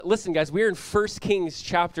Listen, guys, we're in 1 Kings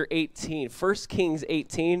chapter 18. 1 Kings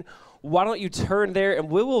 18. Why don't you turn there, and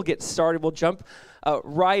we will get started. We'll jump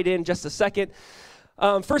right in just a second.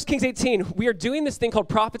 1 Kings 18, we are doing this thing called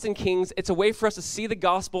Prophets and Kings. It's a way for us to see the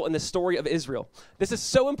gospel and the story of Israel. This is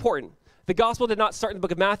so important. The gospel did not start in the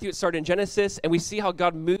book of Matthew. It started in Genesis, and we see how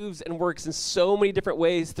God moves and works in so many different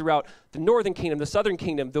ways throughout the northern kingdom, the southern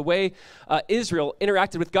kingdom, the way Israel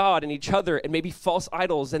interacted with God and each other and maybe false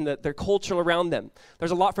idols and their culture around them.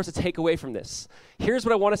 There's a lot for us to take away from this. Here's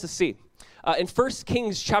what I want us to see. In 1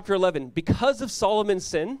 Kings chapter 11, because of Solomon's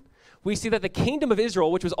sin, we see that the kingdom of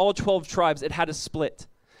Israel, which was all 12 tribes, it had a split.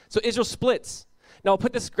 So Israel splits. Now, I'll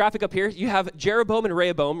put this graphic up here. You have Jeroboam and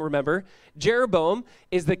Rehoboam, remember. Jeroboam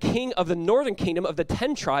is the king of the northern kingdom of the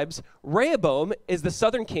 10 tribes. Rehoboam is the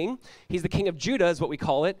southern king. He's the king of Judah, is what we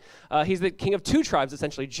call it. He's the king of 2 tribes,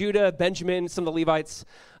 essentially, Judah, Benjamin, some of the Levites.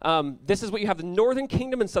 This is what you have, the northern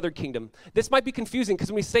kingdom and southern kingdom. This might be confusing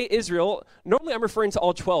because when we say Israel, normally I'm referring to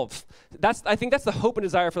all 12. I think that's the hope and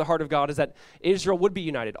desire for the heart of God, is that Israel would be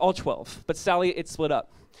united, all 12. But sadly, it split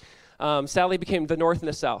up. Sadly, became the north and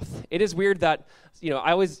the south. It is weird that,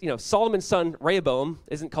 Solomon's son, Rehoboam,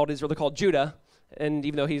 isn't called Israel, they're called Judah. And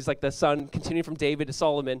even though he's like the son continuing from David to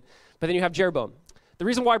Solomon, but then you have Jeroboam. The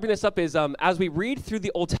reason why I bring this up is as we read through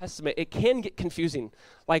the Old Testament, it can get confusing.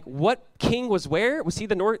 Like, what king was where? Was he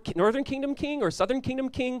the northern kingdom king or southern kingdom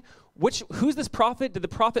king? Who's this prophet? Did the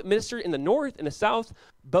prophet minister in the north, in the south,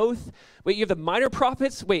 both? Wait, you have the minor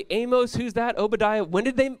prophets. Wait, Amos, who's that? Obadiah. When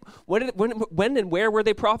and where were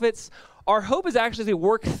they prophets? Our hope is actually, as we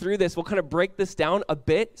work through this, we'll kind of break this down a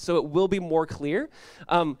bit so it will be more clear.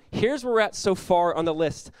 Here's where we're at so far on the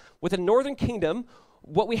list. With the northern kingdom,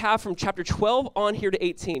 what we have from chapter 12 on here to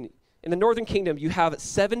 18, in the northern kingdom, you have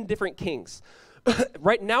 7 different kings.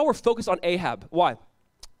 Right now, we're focused on Ahab. Why?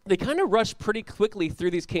 They kind of rush pretty quickly through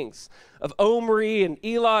these kings of Omri and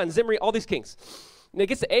Elah and Zimri, all these kings. When it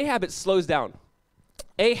gets to Ahab, it slows down.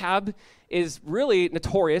 Ahab is really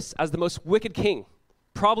notorious as the most wicked king,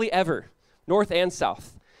 probably ever, north and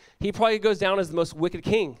south. He probably goes down as the most wicked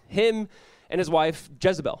king, him and his wife,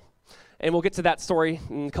 Jezebel. And we'll get to that story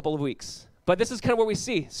in a couple of weeks. But this is kind of what we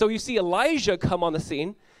see. So you see Elijah come on the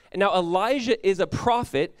scene. And now Elijah is a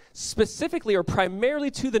prophet specifically or primarily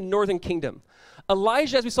to the northern kingdom.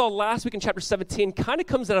 Elijah, as we saw last week in chapter 17, kind of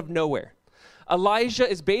comes out of nowhere. Elijah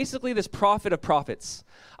is basically this prophet of prophets.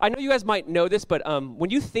 I know you guys might know this, but when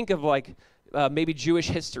you think of maybe Jewish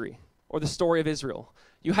history or the story of Israel,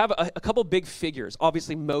 you have a couple big figures.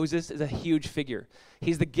 Obviously, Moses is a huge figure.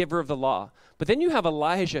 He's the giver of the law. But then you have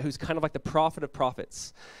Elijah, who's kind of like the prophet of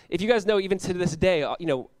prophets. If you guys know, even to this day,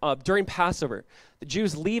 during Passover, the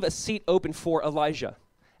Jews leave a seat open for Elijah.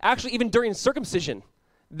 Actually, even during circumcision,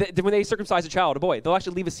 when they circumcise a child, a boy, they'll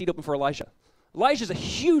actually leave a seat open for Elijah. Elijah's a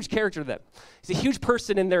huge character to them. He's a huge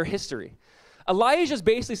person in their history. Elijah's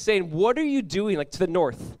basically saying, what are you doing, to the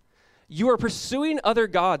north? You are pursuing other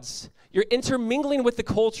gods. You're intermingling with the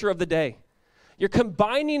culture of the day. You're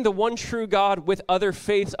combining the one true God with other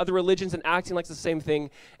faiths, other religions, and acting like it's the same thing.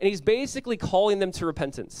 And he's basically calling them to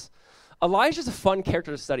repentance. Elijah's a fun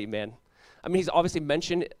character to study, man. I mean, he's obviously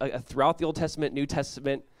mentioned throughout the Old Testament, New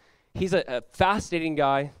Testament. He's a fascinating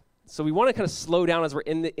guy. So we want to kind of slow down as we're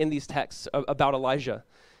in these texts about Elijah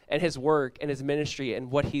and his work and his ministry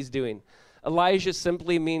and what he's doing. Elijah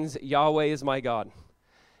simply means Yahweh is my God.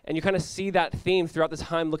 And you kind of see that theme throughout this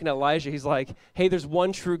time looking at Elijah. He's like, hey, there's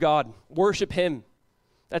one true God. Worship him.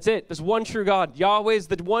 That's it. There's one true God. Yahweh is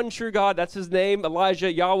the one true God. That's his name.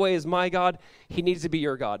 Elijah, Yahweh is my God. He needs to be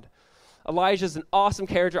your God. Elijah's an awesome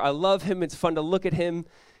character. I love him. It's fun to look at him.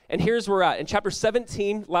 And here's where we're at. In chapter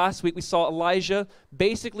 17, last week, we saw Elijah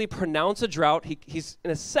basically pronounce a drought. He's, in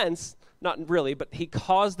a sense, not really, but he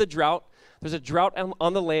caused the drought. There's a drought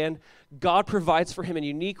on the land. God provides for him in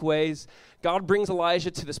unique ways. God brings Elijah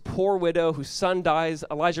to this poor widow whose son dies.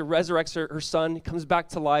 Elijah resurrects her son. He comes back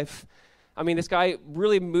to life. I mean, this guy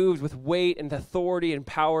really moved with weight and authority and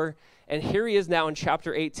power. And here he is now in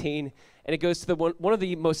chapter 18. And it goes to one of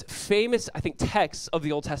the most famous, I think, texts of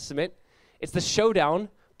the Old Testament. It's the showdown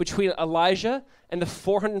between Elijah and the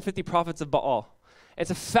 450 prophets of Baal. It's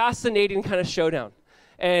a fascinating kind of showdown.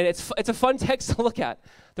 And it's a fun text to look at.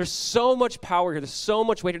 There's so much power here. There's so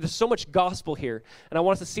much weight here. There's so much gospel here. And I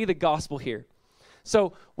want us to see the gospel here.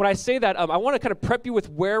 So when I say that, I want to kind of prep you with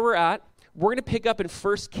where we're at. We're going to pick up in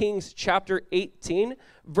 1 Kings chapter 18,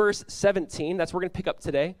 verse 17. That's where we're going to pick up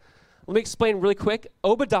today. Let me explain really quick.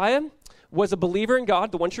 Obadiah was a believer in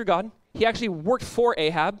God, the one true God. He actually worked for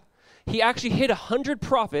Ahab. He actually hid 100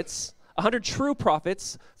 prophets, 100 true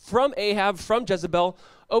prophets from Ahab, from Jezebel.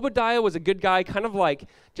 Obadiah was a good guy, kind of like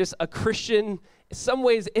just a Christian some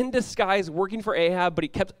ways in disguise working for Ahab, but he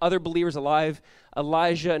kept other believers alive.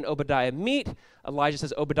 Elijah and Obadiah meet. Elijah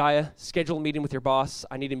says, Obadiah, schedule a meeting with your boss.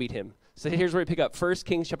 I need to meet him. So here's where we pick up. 1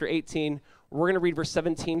 Kings chapter 18. We're going to read verse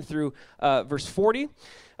 17 through verse 40.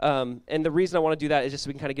 And the reason I want to do that is just so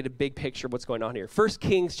we can kind of get a big picture of what's going on here. 1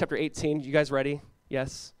 Kings chapter 18. You guys ready?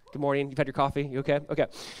 Yes? Good morning. You've had your coffee? You okay? Okay.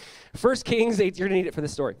 1 Kings 8. You're going to need it for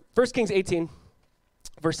this story. 1 Kings 18,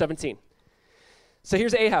 verse 17. So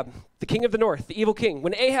here's Ahab, the king of the north, the evil king.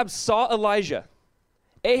 When Ahab saw Elijah,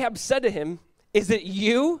 Ahab said to him, "Is it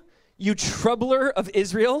you, you troubler of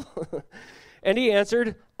Israel?" And he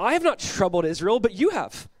answered, "I have not troubled Israel, but you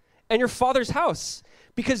have, and your father's house,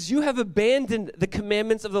 because you have abandoned the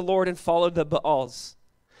commandments of the Lord and followed the Baals.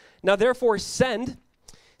 Now therefore send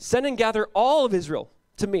and gather all of Israel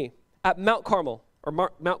to me at Mount Carmel, or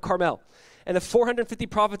Mount Carmel, and the 450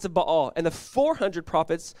 prophets of Baal, and the 400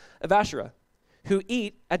 prophets of Asherah, who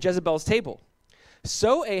eat at Jezebel's table."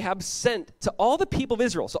 So Ahab sent to all the people of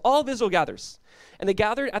Israel. So all of Israel gathers. And they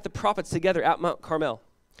gathered at the prophets together at Mount Carmel.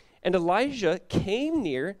 And Elijah came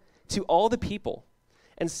near to all the people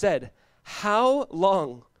and said, "How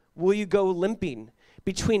long will you go limping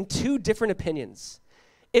between two different opinions?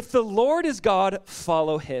 If the Lord is God,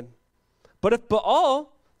 follow him. But if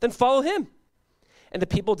Baal, then follow him." And the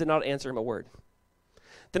people did not answer him a word.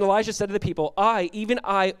 Then Elijah said to the people, even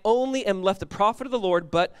I only am left a prophet of the Lord,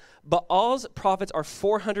 but Baal's prophets are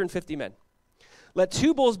 450 men. Let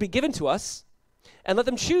 2 bulls be given to us, and let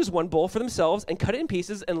them choose 1 bull for themselves, and cut it in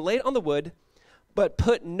pieces, and lay it on the wood, but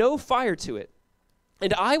put no fire to it.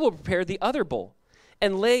 And I will prepare the other bull,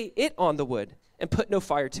 and lay it on the wood, and put no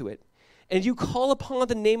fire to it. And you call upon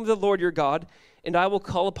the name of the Lord your God, and I will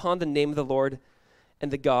call upon the name of the Lord, and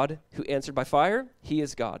the God who answered by fire, he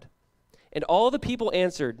is God. And all the people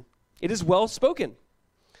answered, "It is well spoken."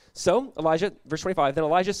 So Elijah, verse 25, then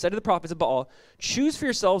Elijah said to the prophets of Baal, "Choose for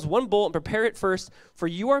yourselves 1 bull and prepare it first, for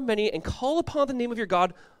you are many, and call upon the name of your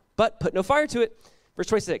God, but put no fire to it." Verse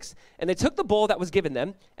 26, and they took the bull that was given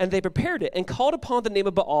them, and they prepared it and called upon the name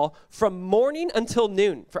of Baal from morning until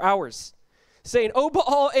noon for hours, saying, "O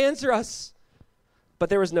Baal, answer us." But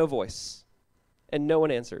there was no voice, and no one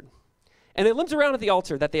answered. And they limped around at the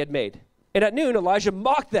altar that they had made. And at noon, Elijah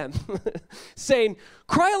mocked them, saying,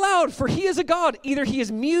 "Cry aloud, for he is a god. Either he is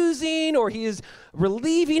musing, or he is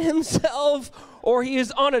relieving himself, or he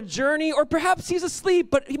is on a journey, or perhaps he's asleep,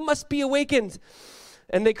 but he must be awakened."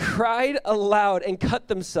 And they cried aloud and cut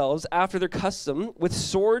themselves after their custom with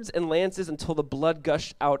swords and lances until the blood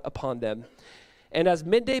gushed out upon them. And as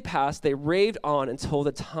midday passed, they raved on until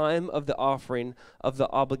the time of the offering of the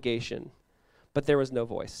obligation. But there was no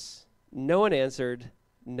voice. No one answered.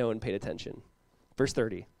 No one paid attention. Verse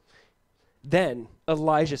 30. Then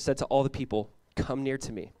Elijah said to all the people, "Come near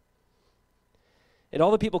to me." And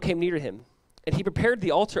all the people came near to him, and he prepared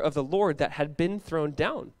the altar of the Lord that had been thrown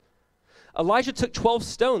down. Elijah took 12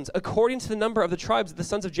 stones, according to the number of the tribes of the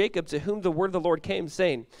sons of Jacob, to whom the word of the Lord came,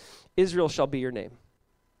 saying, "Israel shall be your name."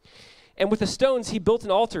 And with the stones he built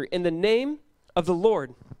an altar in the name of the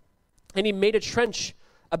Lord. And he made a trench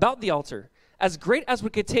about the altar, as great as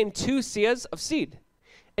would contain 2 seahs of seed.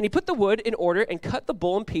 And he put the wood in order and cut the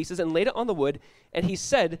bull in pieces and laid it on the wood. And he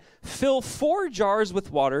said, "Fill 4 jars with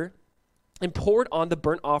water and pour it on the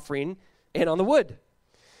burnt offering and on the wood."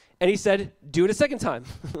 And he said, "Do it a second time."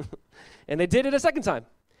 And they did it a second time.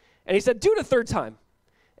 And he said, "Do it a third time."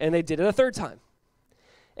 And they did it a third time.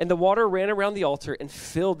 And the water ran around the altar and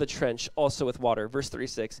filled the trench also with water. Verse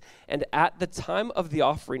 36. And at the time of the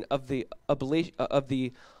offering of the oblation,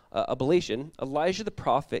 Elijah the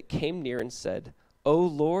prophet came near and said, "O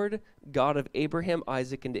Lord, God of Abraham,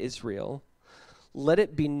 Isaac, and Israel, let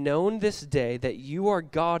it be known this day that you are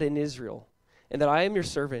God in Israel, and that I am your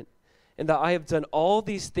servant, and that I have done all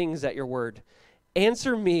these things at your word.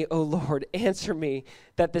 Answer me, O Lord, answer me,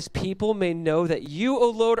 that this people may know that you,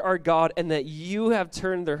 O Lord, are God, and that you have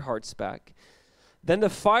turned their hearts back." Then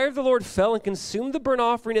the fire of the Lord fell and consumed the burnt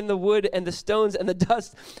offering and the wood and the stones and the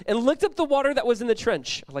dust, and licked up the water that was in the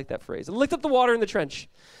trench. I like that phrase. It licked up the water in the trench.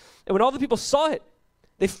 And when all the people saw it,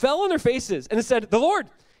 they fell on their faces, and it said, "The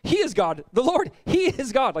Lord, he is God. The Lord, he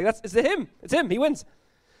is God." Like it's him. It's him. He wins.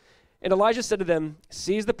 And Elijah said to them,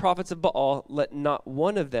 "Seize the prophets of Baal. Let not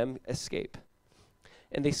one of them escape."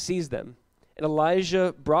 And they seized them. And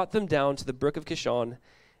Elijah brought them down to the brook of Kishon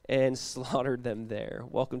and slaughtered them there.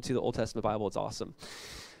 Welcome to the Old Testament Bible. It's awesome.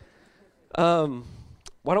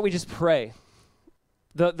 Why don't we just pray?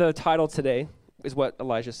 The title today is what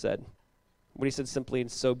Elijah said. What he said simply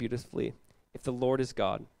and so beautifully. If the Lord is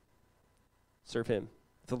God, serve him.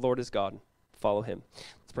 If the Lord is God, follow him.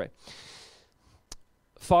 Let's pray.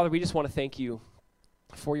 Father, we just want to thank you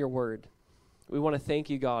for your word. We want to thank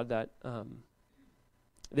you, God, that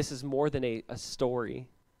this is more than a story.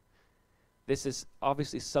 This is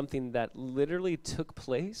obviously something that literally took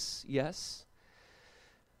place, yes.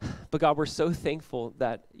 But God, we're so thankful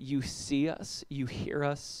that you see us, you hear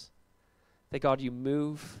us, that God, you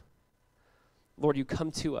move. Lord, you come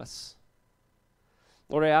to us.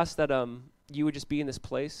 Lord, I ask that you would just be in this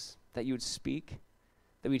place, that you would speak,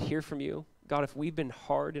 that we'd hear from you. God, if we've been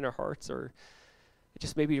hard in our hearts, or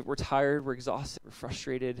just maybe we're tired, we're exhausted, we're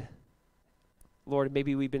frustrated, Lord,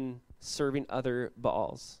 maybe we've been serving other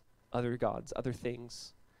Baals, other gods, other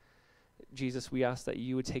things. Jesus, we ask that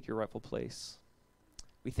you would take your rightful place.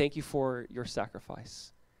 We thank you for your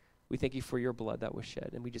sacrifice. We thank you for your blood that was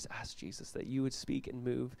shed. And we just ask, Jesus, that you would speak and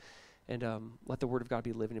move and let the word of God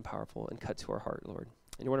be living and powerful and cut to our heart, Lord.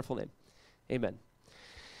 In your wonderful name, amen.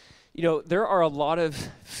 You know, there are a lot of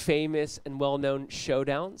famous and well-known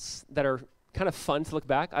showdowns that are kind of fun to look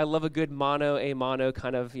back. I love a good mano-a-mano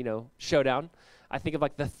kind of, showdown. I think of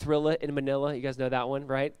like the Thrilla in Manila. You guys know that one,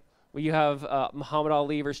 right? Where you have Muhammad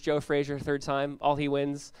Ali versus Joe Frazier, third time, all he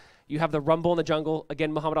wins. You have the Rumble in the Jungle,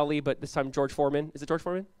 again, Muhammad Ali, but this time George Foreman. Is it George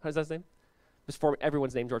Foreman? How's that his name?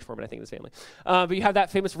 Everyone's named George Foreman, I think, in this family. But you have that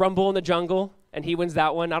famous Rumble in the Jungle, and he wins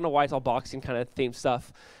that one. I don't know why it's all boxing kind of themed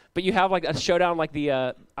stuff. But you have like a showdown like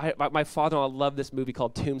my father-in-law loved this movie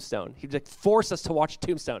called Tombstone. He'd like force us to watch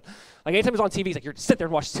Tombstone. Like anytime it was on TV, he's like, sit there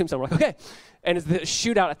and watch Tombstone. We're like, okay. And it's the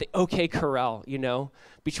shootout at the OK Corral,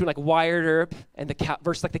 between like Wyatt Earp and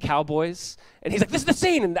versus like the Cowboys. And he's like, this is the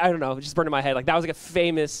scene. And I don't know, it just burned in my head. Like that was like a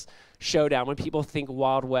famous showdown. When people think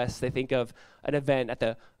Wild West, they think of an event at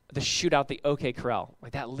the shootout, the OK Corral.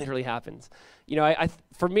 Like that literally happens.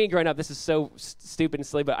 For me growing up, this is so stupid and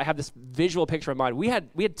silly, but I have this visual picture in mind. We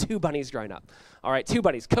had two bunnies growing up. All right, two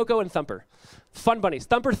bunnies, Coco and Thumper. Fun bunnies.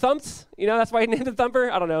 Thumper thumps, that's why I named it Thumper.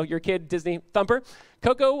 I don't know, your kid, Disney, Thumper.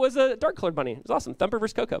 Coco was a dark colored bunny. It was awesome. Thumper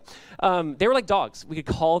versus Coco. They were like dogs. We could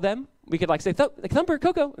call them. We could like say, Thumper,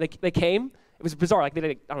 Coco. They came. It was bizarre. Like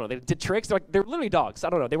they did tricks. They're literally dogs. I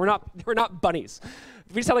don't know. They were not bunnies.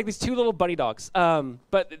 We just had like these two little bunny dogs.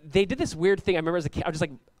 But they did this weird thing. I remember as a kid, I was just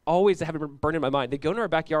like always have it burned in my mind. They go into our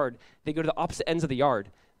backyard. They go to the opposite ends of the yard.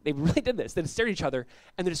 They really did this. They'd stare at each other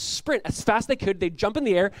and they'd sprint as fast as they could. They'd jump in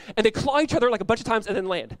the air and they'd claw each other like a bunch of times and then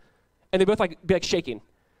land. And they both be shaking.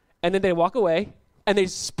 And then they'd walk away. And they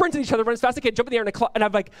sprint at each other, run as fast as they can, jump in the air, and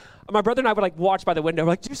I'm like, my brother and I would watch by the window.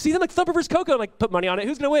 We're like, do you see them? Like Thumper versus Coco, and put money on it.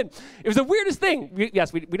 Who's gonna win? It was the weirdest thing. We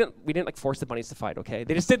didn't force the bunnies to fight. Okay,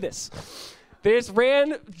 they just did this. They just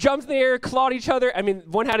ran, jumped in the air, clawed each other. I mean,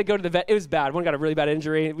 one had to go to the vet. It was bad. One got a really bad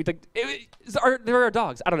injury. They were our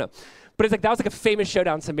dogs. I don't know, but it's like that was like a famous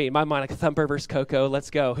showdown to me in my mind. Like Thumper versus Coco.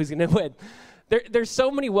 Let's go. Who's gonna win? There's so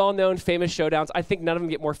many well-known, famous showdowns. I think none of them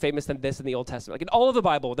get more famous than this in the Old Testament. Like in all of the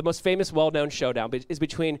Bible, the most famous, well-known showdown is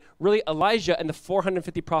between really Elijah and the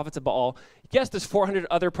 450 prophets of Baal. Yes, there's 400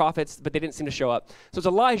 other prophets, but they didn't seem to show up. So it's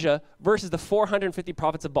Elijah versus the 450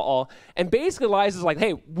 prophets of Baal. And basically Elijah's like,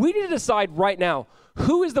 hey, we need to decide right now,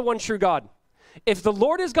 who is the one true God? If the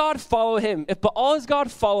Lord is God, follow him. If Baal is God,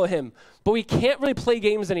 follow him. But we can't really play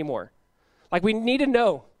games anymore. Like we need to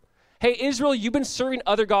know. Hey, Israel, you've been serving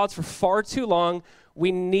other gods for far too long.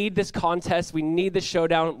 We need this contest. We need this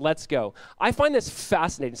showdown. Let's go. I find this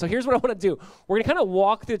fascinating. So here's what I want to do. We're going to kind of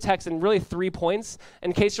walk through the text in really 3 points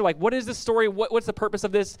in case you're like, what is this story? What's the purpose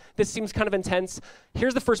of this? This seems kind of intense.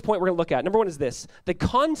 Here's the first point we're going to look at. Number 1 is this. The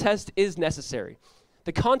contest is necessary.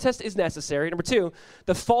 The contest is necessary. Number 2,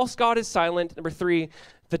 the false God is silent. Number 3,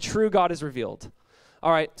 the true God is revealed.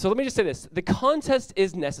 All right, so let me just say this. The contest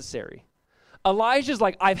is necessary. Elijah's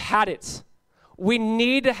like, I've had it. We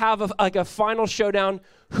need to have a final showdown.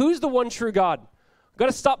 Who's the one true God? We've got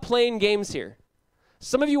to stop playing games here.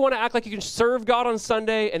 Some of you want to act like you can serve God on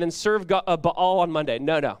Sunday and then serve Baal on Monday.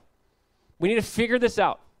 No. We need to figure this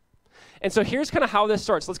out. And so here's kind of how this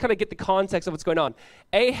starts. Let's kind of get the context of what's going on.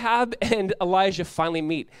 Ahab and Elijah finally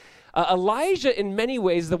meet. Elijah, in many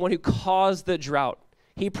ways, is the one who caused the drought.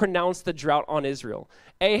 He pronounced the drought on Israel.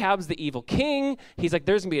 Ahab's the evil king. He's like,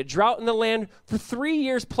 there's going to be a drought in the land. For 3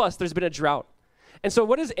 years plus, there's been a drought. And so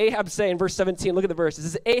what does Ahab say in verse 17? Look at the verse. It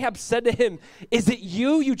says, Ahab said to him, is it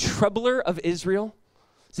you troubler of Israel?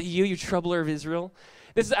 Is it you troubler of Israel?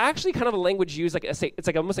 This is actually kind of a language used, it's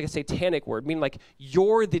like almost like a satanic word, meaning like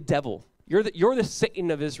you're the devil. You're the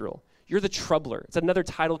Satan of Israel. You're the troubler. It's another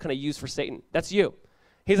title kind of used for Satan. That's you.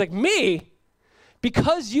 He's like, me?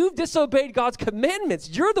 Because you've disobeyed God's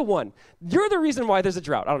commandments, you're the one. You're the reason why there's a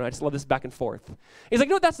drought. I don't know, I just love this back and forth. He's like,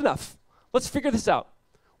 no, that's enough. Let's figure this out.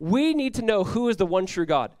 We need to know who is the one true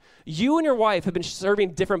God. You and your wife have been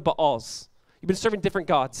serving different Baals. You've been serving different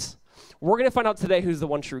gods. We're going to find out today who's the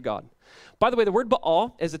one true God. By the way, the word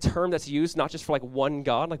Baal is a term that's used not just for like one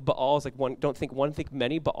god, like Baal is like one, don't think one, think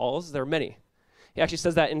many Baals, there are many. He actually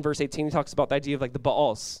says that in verse 18, he talks about the idea of like the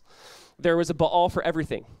Baals. There was a Baal for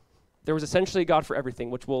everything. There was essentially a god for everything,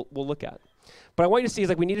 which we'll look at. But I want you to see is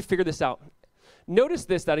like we need to figure this out. Notice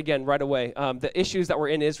this, that again, right away, the issues that were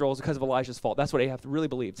in Israel is because of Elijah's fault. That's what Ahab really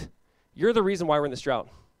believed. You're the reason why we're in this drought.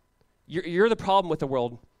 You're the problem with the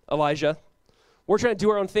world, Elijah. We're trying to do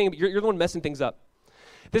our own thing, but you're the one messing things up.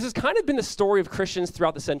 This has kind of been the story of Christians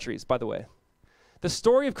throughout the centuries, by the way. The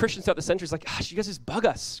story of Christians throughout the centuries is like, gosh, you guys just bug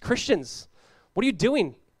us. Christians, what are you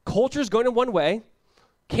doing? Culture's going in one way.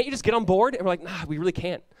 Can't you just get on board? And we're like, nah, we really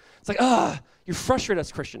can't. It's like, you frustrate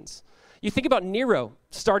us, Christians. You think about Nero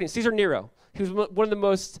starting, Caesar Nero. He was one of the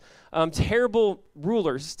most terrible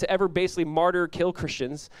rulers to ever basically martyr, kill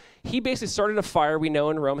Christians. He basically started a fire, we know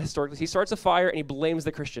in Rome historically. He starts a fire and he blames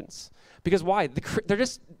the Christians. Because why? They're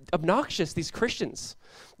just obnoxious, these Christians.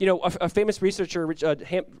 You know, a famous researcher,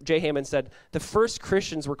 J. Hammond, said the first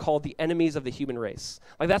Christians were called the enemies of the human race.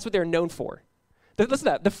 Like, that's what they're known for. Listen to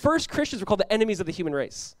that. The first Christians were called the enemies of the human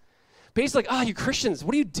race. Basically, like, you Christians,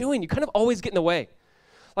 what are you doing? You kind of always get in the way.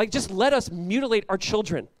 Like, just let us mutilate our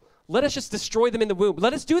children. Let us just destroy them in the womb.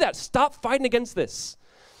 Let us do that. Stop fighting against this.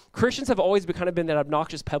 Christians have always kind of been that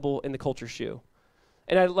obnoxious pebble in the culture shoe.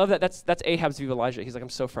 And I love that. That's Ahab's view of Elijah. He's like, I'm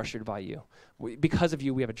so frustrated by you. Because of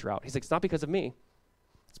you, we have a drought. He's like, it's not because of me.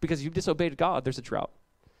 It's because you've disobeyed God, there's a drought.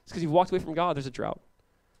 It's because you've walked away from God, there's a drought.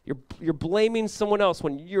 You're blaming someone else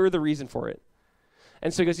when you're the reason for it.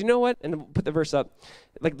 And so he goes, you know what? And we'll put the verse up.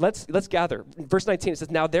 Like, let's gather. In verse 19, it says,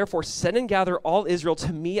 now therefore send and gather all Israel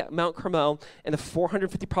to me at Mount Carmel, and the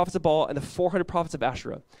 450 prophets of Baal and the 400 prophets of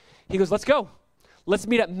Asherah. He goes, let's go. Let's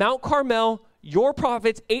meet at Mount Carmel. Your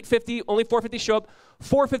prophets, 850, only 450 show up.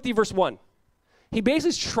 450 verse 1. He basically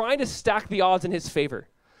is trying to stack the odds in his favor.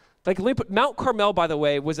 Like, Mount Carmel, by the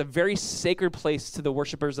way, was a very sacred place to the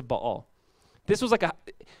worshipers of Baal. This was like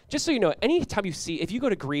just so you know, anytime you see, if you go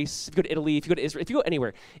to Greece, if you go to Italy, if you go to Israel, if you go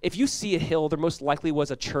anywhere, if you see a hill, there most likely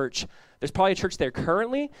was a church. There's probably a church there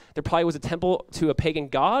currently. There probably was a temple to a pagan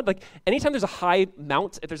god. Like, anytime there's a high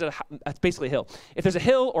mount, if there's that's basically a hill. If there's a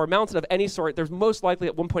hill or a mountain of any sort, there's most likely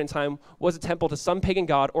at one point in time was a temple to some pagan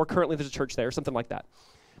god, or currently there's a church there or something like that.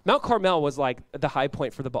 Mount Carmel was like the high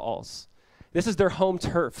point for the Baals. This is their home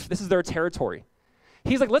turf. This is their territory.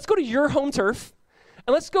 He's like, let's go to your home turf,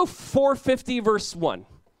 and let's go 450 verse 1.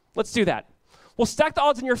 Let's do that. We'll stack the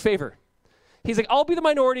odds in your favor. He's like, I'll be the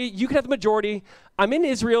minority. You can have the majority. I'm in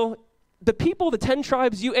Israel. The people, the 10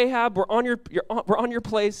 tribes, you, Ahab, we're on your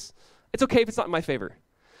place. It's okay if it's not in my favor.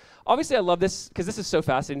 Obviously, I love this because this is so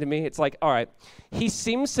fascinating to me. It's like, all right, he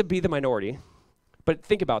seems to be the minority. But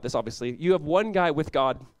think about this, obviously. You have one guy with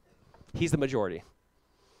God. He's the majority.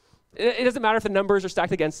 It doesn't matter if the numbers are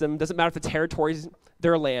stacked against him. It doesn't matter if the territories,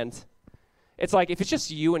 their land. It's like, if it's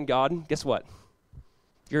just you and God, guess what?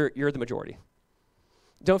 You're the majority.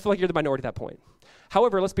 Don't feel like you're the minority at that point.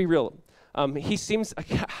 However, let's be real. He seems,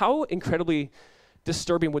 how incredibly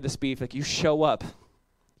disturbing would this be if, like, you show up,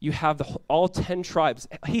 you have all 10 tribes.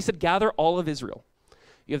 He said, gather all of Israel.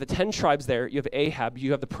 You have the 10 tribes there. You have Ahab.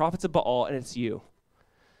 You have the prophets of Baal, and it's you.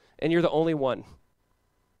 And you're the only one.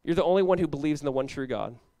 You're the only one who believes in the one true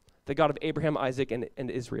God, the God of Abraham, Isaac, and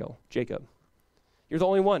Israel, Jacob. You're the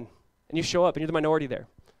only one. And you show up, and you're the minority there.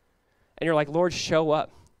 And you're like, Lord, show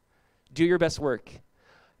up. Do your best work.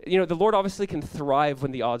 You know, the Lord obviously can thrive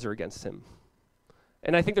when the odds are against him.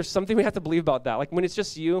 And I think there's something we have to believe about that. Like, when it's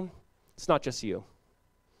just you, it's not just you.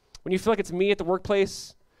 When you feel like it's me at the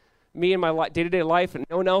workplace, me in my day-to-day life, and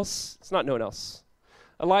no one else, it's not no one else.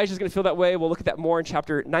 Elijah's going to feel that way. We'll look at that more in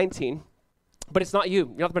chapter 19. But it's not you.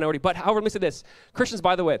 You're not the minority. But however, let me say this. Christians,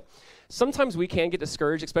 by the way, sometimes we can get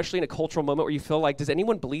discouraged, especially in a cultural moment where you feel like, does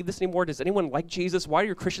anyone believe this anymore? Does anyone like Jesus? Why are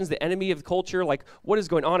your Christians the enemy of the culture? Like, what is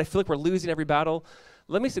going on? I feel like we're losing every battle.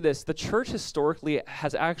 Let me say this. The church historically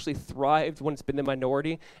has actually thrived when it's been the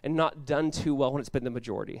minority and not done too well when it's been the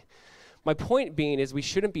majority. My point being is we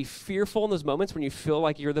shouldn't be fearful in those moments when you feel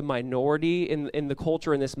like you're the minority in the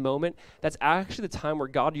culture in this moment. That's actually the time where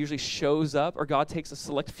God usually shows up, or God takes a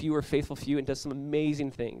select few or faithful few and does some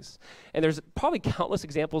amazing things. And there's probably countless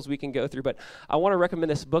examples we can go through, but I want to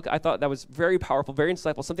recommend this book. I thought that was very powerful, very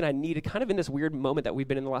insightful, something I needed kind of in this weird moment that we've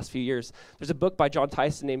been in the last few years. There's a book by John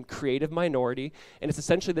Tyson named Creative Minority, and it's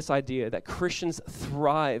essentially this idea that Christians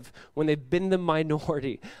thrive when they've been the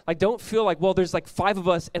minority. Like, don't feel like, well, there's like 5 of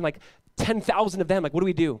us and like 10,000 of them. Like, what do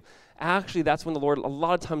we do? Actually, that's when the Lord a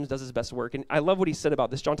lot of times does his best work. And I love what he said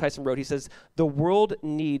about this. John Tyson wrote, he says, the world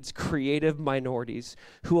needs creative minorities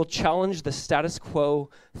who will challenge the status quo,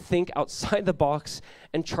 think outside the box,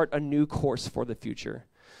 and chart a new course for the future.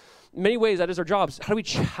 In many ways, that is our jobs. How do we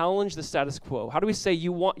challenge the status quo? How do we say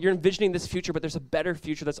you're envisioning this future, but there's a better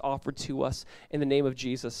future that's offered to us in the name of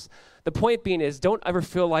Jesus? The point being is, don't ever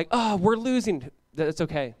feel like, oh, we're losing. It's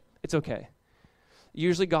okay. It's okay.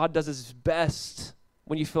 Usually God does his best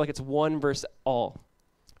when you feel like it's one versus all.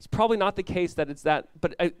 It's probably not the case that it's that,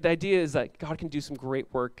 but the idea is that God can do some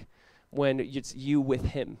great work when it's you with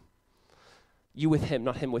him. You with him,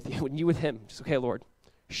 not him with you. When you with him, just, okay, Lord,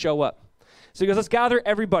 show up. So he goes, let's gather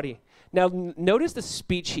everybody. Now, notice the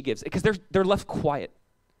speech he gives, because they're left quiet.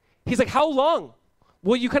 He's like, how long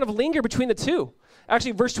will you kind of linger between the two?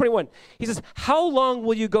 Actually, verse 21, he says, how long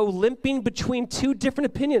will you go limping between two different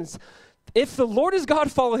opinions? If the Lord is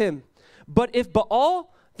God, follow him. But if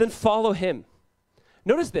Baal, then follow him.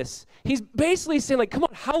 Notice this. He's basically saying, like, come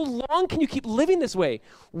on, how long can you keep living this way?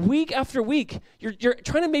 Week after week, you're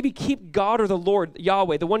trying to maybe keep God or the Lord,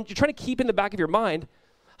 Yahweh, the one you're trying to keep in the back of your mind.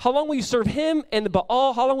 How long will you serve him and the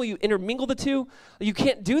Baal? How long will you intermingle the two? You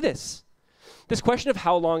can't do this. This question of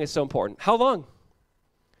how long is so important. How long?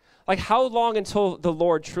 Like, how long until the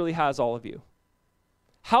Lord truly has all of you?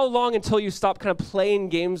 How long until you stop kind of playing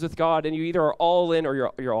games with God and you either are all in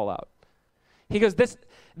or you're all out? He goes,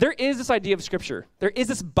 there is this idea of Scripture. There is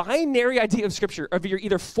this binary idea of Scripture of you're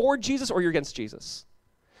either for Jesus or you're against Jesus.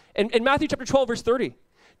 In Matthew chapter 12, verse 30,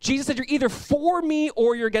 Jesus said, you're either for me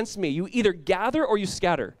or you're against me. You either gather or you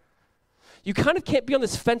scatter. You kind of can't be on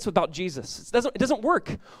this fence without Jesus. It doesn't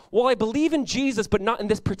work. Well, I believe in Jesus, but not in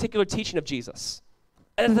this particular teaching of Jesus.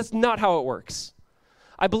 And that's not how it works.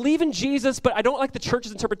 I believe in Jesus, but I don't like the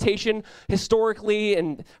church's interpretation historically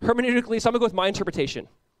and hermeneutically, so I'm going to go with my interpretation.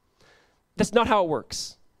 That's not how it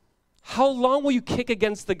works. How long will you kick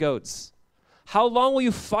against the goads? How long will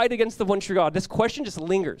you fight against the one true God? This question just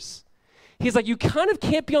lingers. He's like, you kind of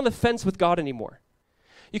can't be on the fence with God anymore.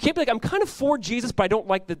 You can't be like, I'm kind of for Jesus, but I don't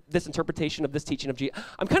like this interpretation of this teaching of Jesus.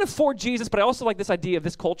 I'm kind of for Jesus, but I also like this idea of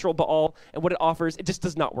this cultural Baal and what it offers. It just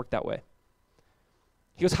does not work that way.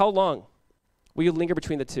 He goes, how long will you linger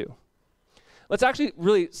between the two? Let's actually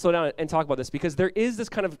really slow down and talk about this, because there is this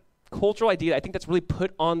kind of cultural idea I think that's really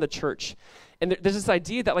put on the church. And there's this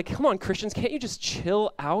idea that, like, come on, Christians, can't you just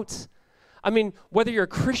chill out? I mean, whether you're a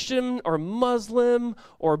Christian or Muslim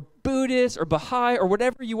or Buddhist or Baha'i or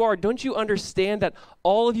whatever you are, don't you understand that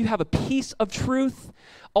all of you have a piece of truth?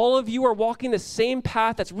 All of you are walking the same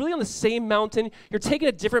path that's really on the same mountain. You're taking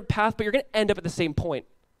a different path, but you're going to end up at the same point.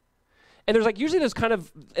 And there's usually those kind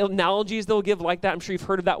of analogies they'll give like that. I'm sure you've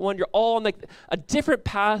heard of that one. You're all on like a different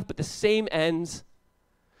path, but the same ends.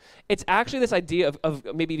 It's actually this idea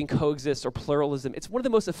of maybe even coexist or pluralism. It's one of the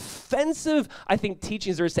most offensive, I think,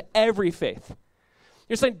 teachings there is to every faith.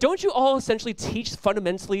 You're saying, don't you all essentially teach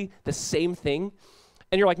fundamentally the same thing?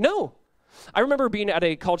 And you're like, no. I remember being at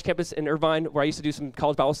a college campus in Irvine where I used to do some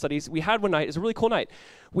college Bible studies. We had one night, it was a really cool night.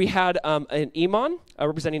 We had an imam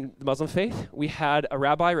representing the Muslim faith. We had a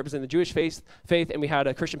rabbi representing the Jewish faith, and we had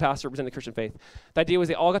a Christian pastor representing the Christian faith. The idea was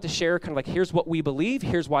they all got to share kind of like, here's what we believe,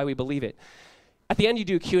 here's why we believe it. At the end, you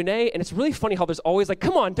do a Q&A, and it's really funny how there's always like,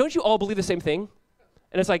 come on, don't you all believe the same thing?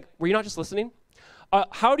 And it's like, were you not just listening?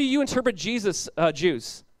 How do you interpret Jesus,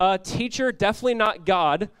 Jews? Teacher, definitely not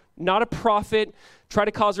God, not a prophet, try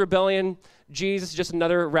to cause rebellion. Jesus is just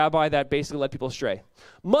another rabbi that basically led people astray.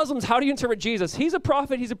 Muslims, how do you interpret Jesus? He's a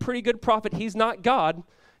prophet. He's a pretty good prophet. He's not God.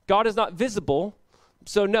 God is not visible.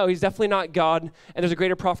 So no, he's definitely not God, and there's a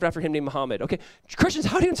greater prophet after him named Muhammad. Okay, Christians,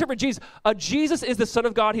 how do you interpret Jesus? Jesus is the Son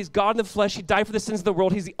of God. He's God in the flesh. He died for the sins of the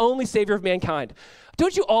world. He's the only Savior of mankind.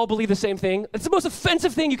 Don't you all believe the same thing? It's the most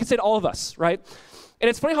offensive thing you can say to all of us, right? And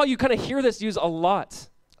it's funny how you kind of hear this used a lot.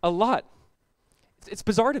 It's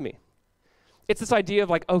bizarre to me. It's this idea of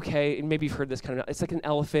like, okay, and maybe you've heard this kind of, it's like an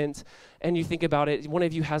elephant, and you think about it, one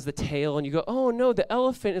of you has the tail, and you go, oh no, the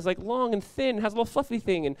elephant is like long and thin, has a little fluffy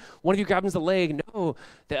thing, and one of you grabs the leg. No,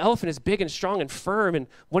 the elephant is big and strong and firm, and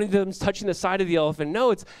one of them's touching the side of the elephant.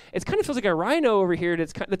 No, it kind of feels like a rhino over here, and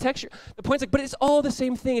it's kind of, the texture, the point's like, but it's all the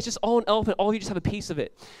same thing. It's just all an elephant. All of you just have a piece of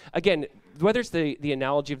it. Again, whether it's the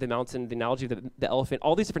analogy of the mountain, the analogy of the elephant,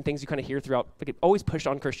 all these different things you kind of hear throughout, like always pushed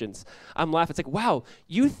on Christians. I'm laughing. It's like, wow,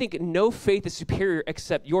 you think no faith is superior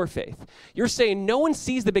except your faith. You're saying no one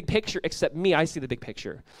sees the big picture except me. I see the big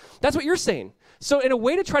picture. That's what you're saying. So in a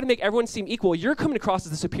way to try to make everyone seem equal, you're coming across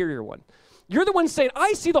as the superior one. You're the one saying,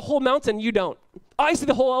 I see the whole mountain, you don't. I see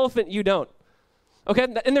the whole elephant, you don't. Okay?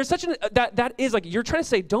 And there's such that is like, you're trying to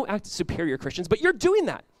say, don't act superior, Christians, but you're doing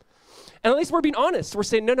that. And at least we're being honest. We're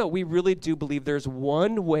saying, no, we really do believe there's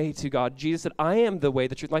one way to God. Jesus said, I am the way,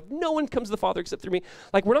 the truth, and life. No one comes to the Father except through me.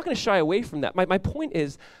 Like, we're not going to shy away from that. My point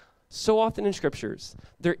is, so often in scriptures,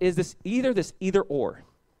 there is this either or.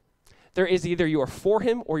 There is either you are for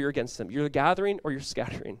him or you're against him. You're gathering or you're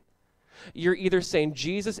scattering. You're either saying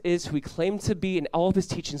Jesus is who he claimed to be and all of his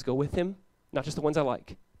teachings go with him, not just the ones I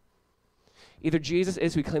like. Either Jesus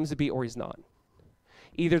is who he claims to be or he's not.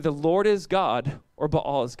 Either the Lord is God or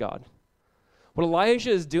Baal is God. What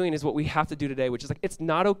Elijah is doing is what we have to do today, which is like, it's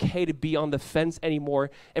not okay to be on the fence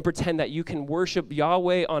anymore and pretend that you can worship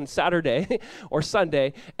Yahweh on Saturday or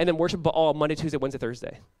Sunday and then worship Baal Monday, Tuesday, Wednesday,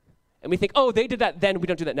 Thursday. And we think, oh, they did that then, we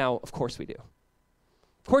don't do that now. Of course we do.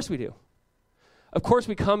 Of course we do. Of course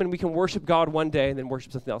we come and we can worship God one day and then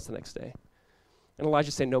worship something else the next day. And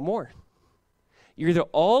Elijah's saying, no more. You're either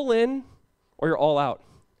all in or you're all out.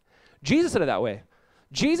 Jesus said it that way.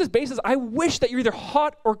 Jesus basically says, I wish that you're either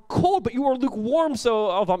hot or cold, but you are lukewarm, so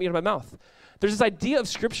I'll vomit you out of my mouth. There's this idea of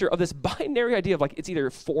Scripture, of this binary idea of like it's either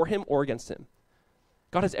for him or against him.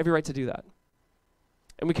 God has every right to do that.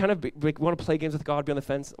 And we kind of want to play games with God, be on the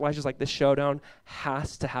fence. Elijah's like, this showdown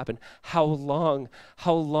has to happen. How long?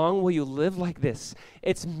 How long will you live like this?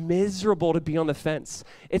 It's miserable to be on the fence.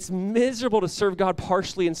 It's miserable to serve God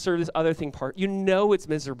partially and serve this other thing part. You know it's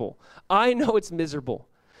miserable. I know it's miserable.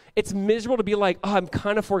 It's miserable to be like, oh, I'm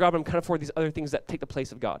kind of for God, but I'm kind of for these other things that take the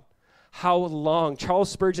place of God. How long?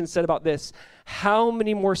 Charles Spurgeon said about this, how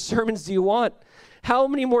many more sermons do you want? How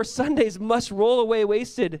many more Sundays must roll away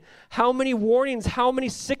wasted? How many warnings, how many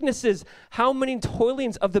sicknesses, how many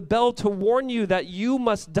toilings of the bell to warn you that you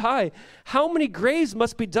must die? How many graves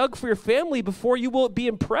must be dug for your family before you will be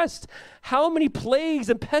impressed? How many plagues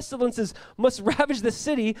and pestilences must ravage the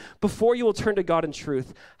city before you will turn to God in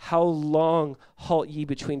truth? How long halt ye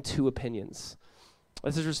between two opinions?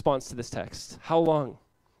 This is response to this text. How long?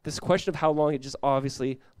 This question of how long, it just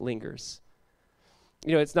obviously lingers.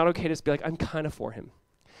 You know, it's not okay to just be like, I'm kind of for him.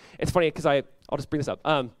 It's funny because I'll just bring this up.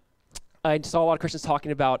 I saw a lot of Christians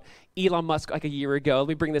talking about Elon Musk like a year ago. Let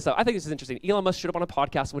me bring this up. I think this is interesting. Elon Musk showed up on a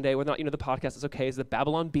podcast one day, whether or not the podcast is okay. It's the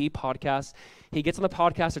Babylon Bee podcast. He gets on the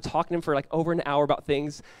podcast. They're talking to him for like over an hour about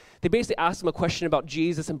things. They basically asked him a question about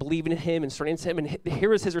Jesus and believing in him and starting to him. And here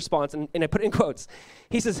was his response, and I put it in quotes.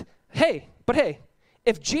 He says, hey,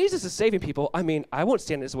 if Jesus is saving people, I mean, I won't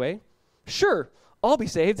stand in his way. Sure, I'll be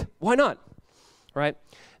saved. Why not? Right?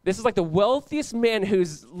 This is like the wealthiest man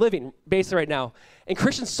who's living basically right now. And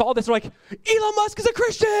Christians saw this, they're like, Elon Musk is a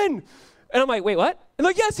Christian. And I'm like, wait, what? And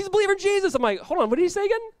like, yes, he's a believer in Jesus. I'm like, hold on, what did he say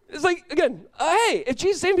again? It's like, again, hey, if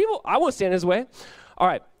Jesus is saving people, I won't stand in his way. All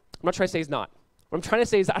right, I'm not trying to say he's not. What I'm trying to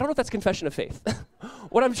say is, I don't know if that's confession of faith.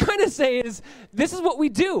 What I'm trying to say is, this is what we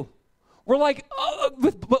do. We're like,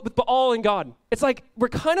 with Baal and God. It's like, we're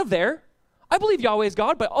kind of there. I believe Yahweh is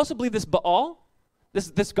God, but I also believe this Baal,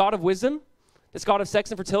 this God of wisdom, this God of sex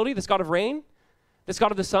and fertility, this God of rain, this God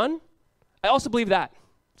of the sun. I also believe that.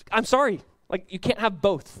 I'm sorry. Like, you can't have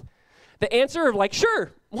both. The answer of like,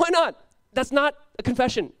 sure, why not? That's not a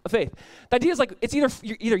confession of faith. The idea is like, it's you're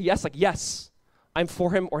yes, like, yes, I'm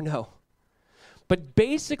for him, or no. But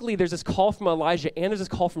basically, there's this call from Elijah and there's this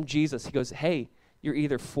call from Jesus. He goes, hey, you're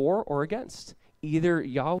either for or against. Either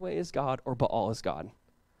Yahweh is God or Baal is God.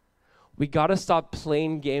 We got to stop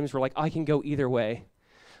playing games where like, I can go either way.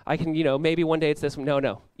 I can, maybe one day it's this one.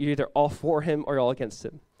 No. You're either all for him or you're all against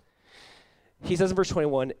him. He says in verse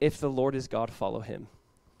 21, if the Lord is God, follow him.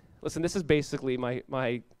 Listen, this is basically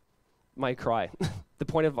my cry, the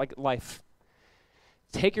point of like life.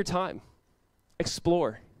 Take your time.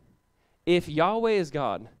 Explore. If Yahweh is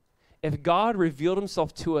God, if God revealed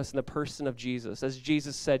himself to us in the person of Jesus, as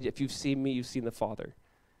Jesus said, if you've seen me, you've seen the Father.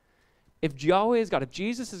 If Yahweh is God, if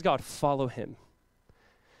Jesus is God, follow him.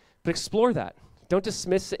 But explore that. Don't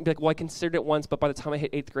dismiss it and be like, well, I considered it once, but by the time I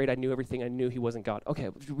hit 8th grade, I knew everything. I knew he wasn't God. Okay,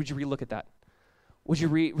 would you relook at that? Would you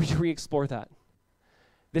re-explore that?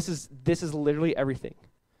 This is literally everything.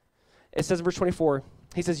 It says in verse 24,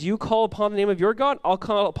 he says, you call upon the name of your God, I'll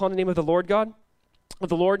call upon the name of the Lord God, of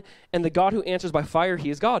the Lord, and the God who answers by fire, he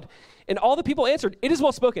is God. And all the people answered, it is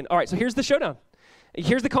well spoken. All right, so here's the showdown.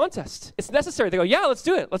 Here's the contest. It's necessary. They go, yeah, let's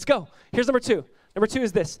do it. Let's go. Here's number 2. Number 2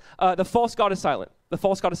 is this. The false God is silent. The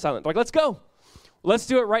false God is silent. They're like, let's go. Let's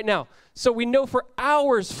do it right now. So we know for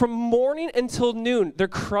hours, from morning until noon, they're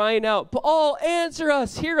crying out, Baal, answer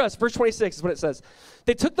us, hear us. Verse 26 is what it says.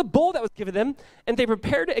 They took the bull that was given them, and they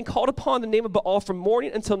prepared it and called upon the name of Baal from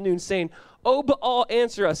morning until noon, saying, O Baal,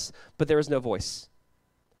 answer us. But there was no voice,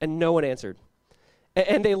 and no one answered.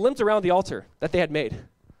 And they limped around the altar that they had made,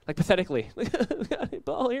 like pathetically.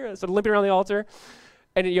 Baal, hear us. So limping around the altar.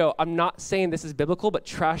 And I'm not saying this is biblical, but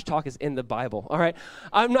trash talk is in the Bible, all right?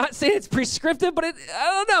 I'm not saying it's prescriptive, but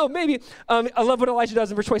I don't know, maybe. I love what Elijah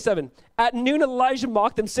does in verse 27. At noon, Elijah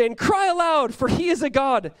mocked them, saying, cry aloud, for he is a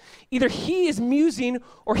god. Either he is musing,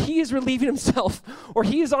 or he is relieving himself, or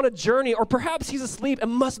he is on a journey, or perhaps he's asleep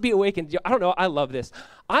and must be awakened. I don't know, I love this.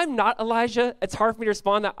 I'm not Elijah. It's hard for me to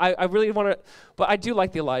respond. I really want to, but I do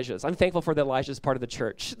like the Elijahs. I'm thankful for the Elijahs part of the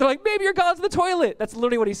church. They're like, maybe your God's in the toilet. That's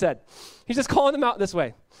literally what he said. He's just calling them out this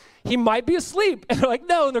way. He might be asleep. And they're like,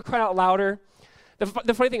 no, and they're crying out louder.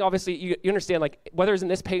 The funny thing, obviously, you understand, like, whether it's in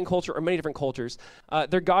this pagan culture or many different cultures,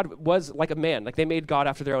 their God was like a man. Like, they made God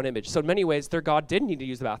after their own image. So in many ways, their God did need to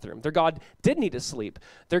use the bathroom. Their God did need to sleep.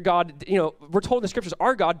 Their God, we're told in the scriptures,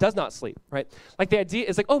 our God does not sleep, right? Like, the idea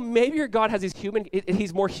is like, oh, maybe your God has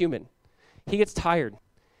he's more human. He gets tired.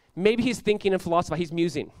 Maybe he's thinking and philosophizing. He's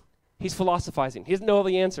musing. He's philosophizing. He doesn't know all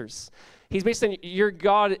the answers. He's basically saying, your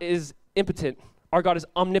God is impotent. Our God is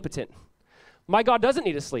omnipotent. My God doesn't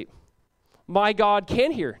need to sleep. My God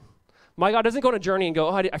can hear. My God doesn't go on a journey and go,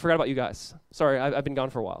 oh, I forgot about you guys. Sorry, I've been gone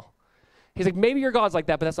for a while. He's like, maybe your God's like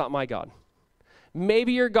that, but that's not my God.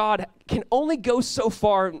 Maybe your God can only go so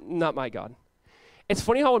far, not my God. It's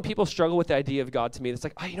funny how when people struggle with the idea of God to me, it's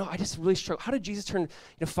like, I just really struggle. How did Jesus turn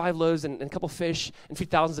 5 loaves and a couple fish and feed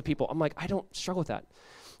thousands of people? I'm like, I don't struggle with that.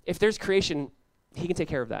 If there's creation, he can take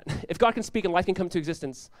care of that. If God can speak and life can come to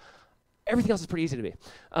existence, everything else is pretty easy to be.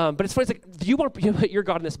 But it's funny, it's like, do you want to put your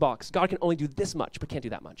God in this box? God can only do this much, but can't do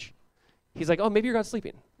that much. He's like, oh, maybe your God's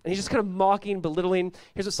sleeping. And he's just kind of mocking, belittling.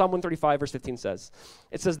 Here's what Psalm 135, verse 15 says.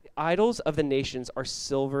 It says, the idols of the nations are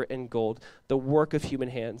silver and gold, the work of human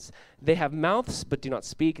hands. They have mouths, but do not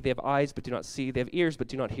speak. They have eyes, but do not see. They have ears, but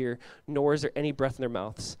do not hear, nor is there any breath in their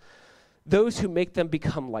mouths. Those who make them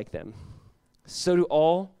become like them. So do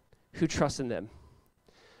all who trust in them.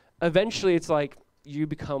 Eventually, it's like, you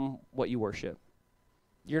become what you worship.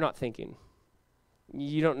 You're not thinking.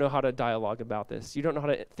 You don't know how to dialogue about this. You don't know how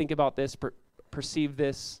to think about this, perceive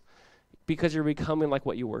this, because you're becoming like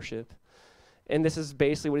what you worship. And this is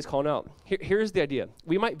basically what he's calling out. Here's the idea.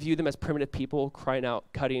 We might view them as primitive people, crying out,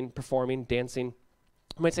 cutting, performing, dancing.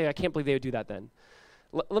 We might say, I can't believe they would do that then.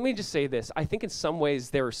 Let me just say this. I think in some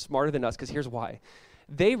ways they were smarter than us, because here's why.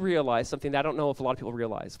 They realized something that I don't know if a lot of people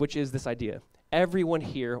realize, which is this idea. Everyone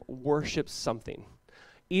here worships something.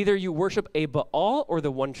 Either you worship a Baal or the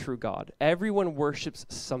one true God. Everyone worships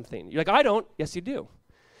something. You're like, I don't. Yes, you do.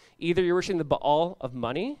 Either you're worshiping the Baal of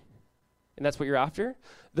money, and that's what you're after,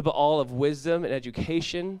 the Baal of wisdom and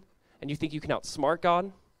education, and you think you can outsmart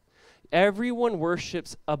God. Everyone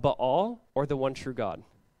worships a Baal or the one true God.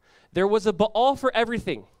 There was a Baal for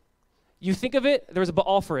everything. You think of it, there was a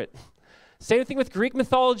Baal for it. Same thing with Greek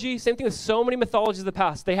mythology, same thing with so many mythologies of the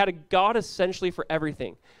past. They had a god essentially for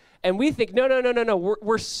everything. And we think, no,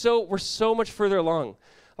 we're so much further along.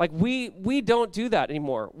 Like we don't do that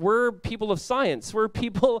anymore. We're people of science. We're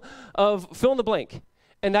people of fill in the blank.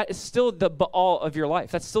 And that is still the Baal of your life.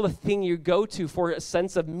 That's still the thing you go to for a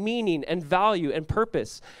sense of meaning and value and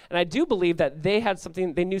purpose. And I do believe that they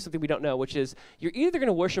knew something we don't know, which is you're either going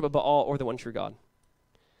to worship a Baal or the one true God.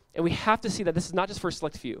 And we have to see that this is not just for a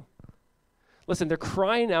select few. Listen, they're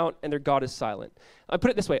crying out and their God is silent. I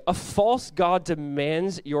put it this way. A false God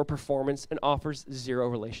demands your performance and offers zero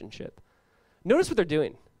relationship. Notice what they're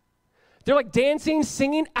doing. They're like dancing,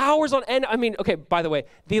 singing hours on end. I mean, okay, by the way,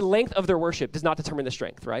 the length of their worship does not determine the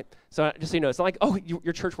strength, right? So just so you know, it's not like, oh,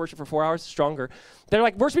 your church worship for 4 hours, stronger. They're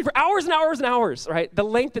like worshiping for hours and hours and hours, right? The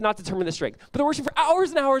length did not determine the strength. But they're worshiping for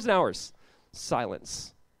hours and hours and hours.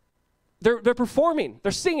 Silence. They're performing,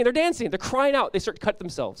 they're singing, they're dancing, they're crying out. They start to cut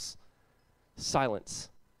themselves. Silence.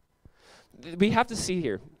 We have to see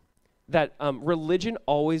here that religion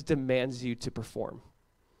always demands you to perform.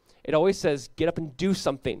 It always says, get up and do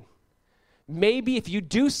something. Maybe if you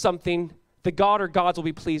do something, the God or gods will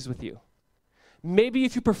be pleased with you. Maybe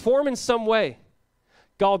if you perform in some way,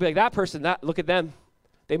 God will be like, that person, look at them.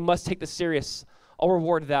 They must take this serious. I'll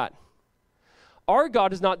reward that. Our God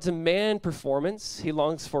does not demand performance. He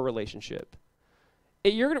longs for relationship.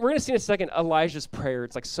 We're going to see in a second Elijah's prayer.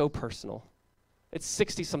 It's like so personal. It's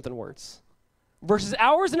 60-something words. Versus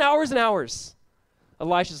hours and hours and hours.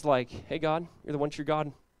 Elijah's like, hey, God, you're the one true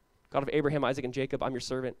God. God of Abraham, Isaac, and Jacob. I'm your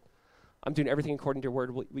servant. I'm doing everything according to your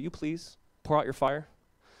word. Will you please pour out your fire?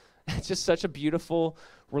 It's just such a beautiful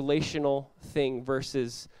relational thing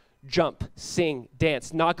versus jump, sing,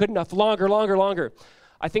 dance. Not good enough. Longer.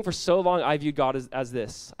 I think for so long I viewed God as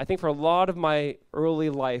this. I think for a lot of my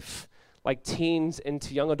early life, like teens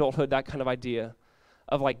into young adulthood, that kind of idea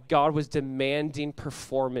of like God was demanding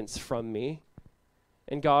performance from me.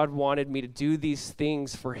 And God wanted me to do these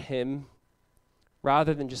things for him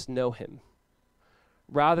rather than just know him.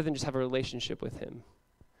 rather than just have a relationship with him.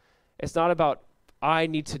 It's not about, I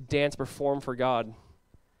need to dance, perform for God.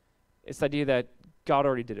 It's the idea that God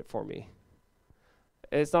already did it for me.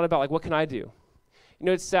 It's not about, like, what can I do? You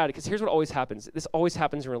know, it's sad, because here's what always happens. This always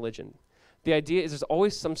happens in religion. The idea is there's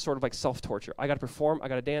always some sort of, like, self-torture. I got to perform, I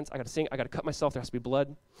got to dance, I got to sing, I got to cut myself, there has to be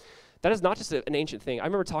blood. That is not just an ancient thing. I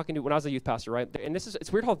remember talking to, when I was a youth pastor, right? And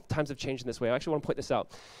it's weird how times have changed in this way. I actually want to point this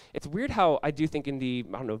out. It's weird how I do think in the,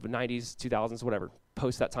 I don't know, the 90s, 2000s, whatever,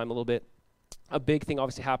 post that time a little bit, a big thing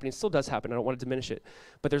obviously happening, still does happen, I don't want to diminish it,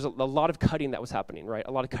 but there's a lot of cutting that was happening, right?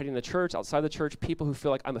 A lot of cutting in the church, outside the church, people who feel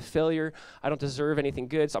like I'm a failure, I don't deserve anything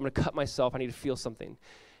good, so I'm going to cut myself, I need to feel something.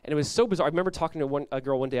 And it was so bizarre. I remember talking to a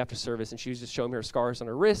girl one day after service, and she was just showing me her scars on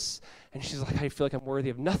her wrists, and she's like, I feel like I'm worthy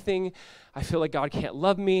of nothing, I feel like God can't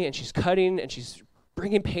love me, and she's cutting, and she's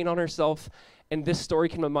bringing pain on herself. And this story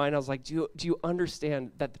came to mind. I was like, do you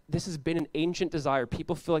understand that this has been an ancient desire?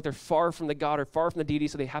 People feel like they're far from the God or far from the deity,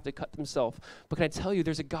 so they have to cut themselves. But can I tell you,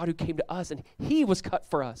 there's a God who came to us, and he was cut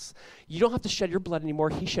for us. You don't have to shed your blood anymore.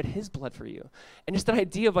 He shed his blood for you. And it's that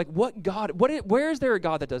idea of, like, where is there a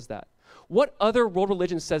God that does that? What other world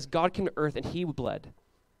religion says God came to earth and he bled?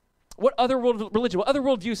 What other world religion, what other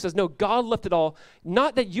worldview says, no, God left it all,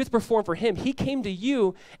 not that you have to perform for him. He came to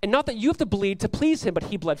you, and not that you have to bleed to please him, but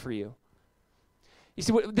he bled for you. You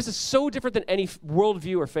see, this is so different than any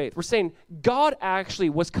worldview or faith. We're saying God actually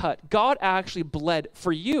was cut. God actually bled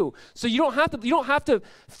for you. So you don't have to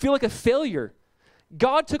feel like a failure.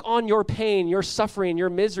 God took on your pain, your suffering, your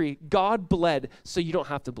misery. God bled so you don't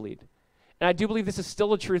have to bleed. And I do believe this is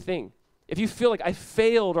still a true thing. If you feel like I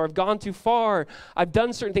failed or I've gone too far, I've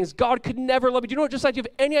done certain things, God could never love me. Do you know what, just like you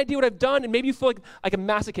have any idea what I've done, and maybe you feel like a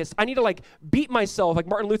masochist. I need to, like, beat myself like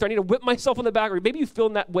Martin Luther. I need to whip myself on the back. Or maybe you feel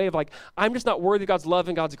in that way of, like, I'm just not worthy of God's love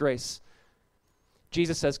and God's grace.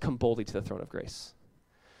 Jesus says, come boldly to the throne of grace.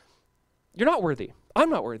 You're not worthy. I'm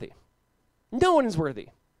not worthy. No one is worthy.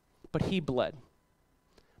 But he bled.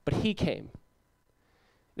 But he came.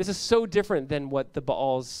 This is so different than what the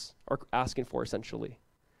Baals are asking for, essentially.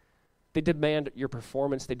 They demand your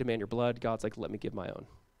performance. They demand your blood. God's like, let me give my own.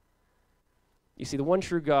 You see, the one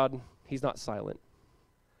true God, he's not silent.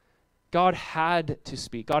 God had to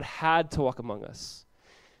speak. God had to walk among us.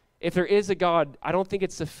 If there is a God, I don't think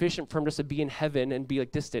it's sufficient for him just to be in heaven and be,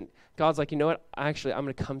 like, distant. God's like, you know what? Actually, I'm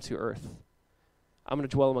going to come to earth. I'm going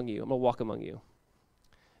to dwell among you. I'm going to walk among you.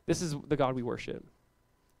 This is the God we worship.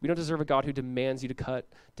 We don't deserve a God who demands you to cut,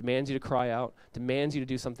 demands you to cry out, demands you to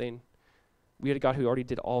do something. We had a God who already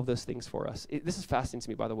did all of those things for us. This is fascinating to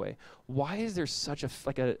me, by the way. Why is there such a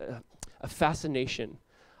fascination,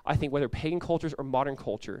 I think, whether pagan cultures or modern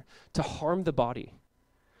culture, to harm the body?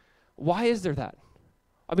 Why is there that?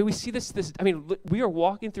 I mean, we see this, we are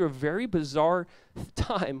walking through a very bizarre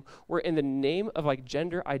time where in the name of, like,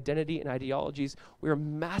 gender identity and ideologies, we are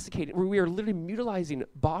massacring, we are literally mutilizing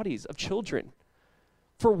bodies of children.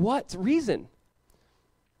 For what reason?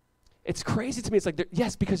 It's crazy to me. It's like,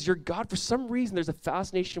 yes, because you're God. For some reason, there's a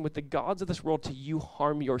fascination with the gods of this world to you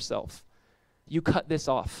harm yourself. You cut this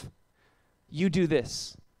off. You do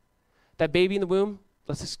this. That baby in the womb,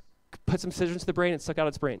 let's just put some scissors into the brain and suck out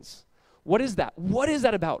its brains. What is that? What is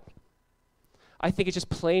that about? I think it's just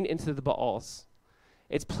playing into the Baals.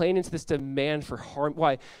 It's playing into this demand for harm.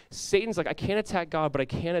 Why? Satan's like, I can't attack God, but I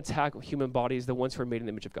can attack human bodies, the ones who are made in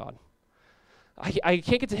the image of God. I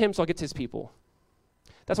can't get to him, so I'll get to his people.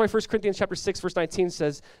 That's why 1 Corinthians chapter 6, verse 19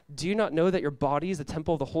 says, do you not know that your body is the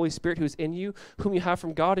temple of the Holy Spirit who is in you, whom you have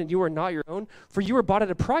from God, and you are not your own? For you were bought at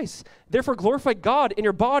a price. Therefore glorify God in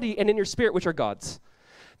your body and in your spirit, which are God's.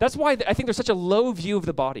 That's why I think there's such a low view of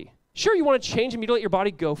the body. Sure, you want to change and mutilate your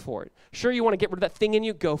body, go for it. Sure, you want to get rid of that thing in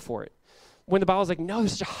you, go for it. When the Bible's like, no,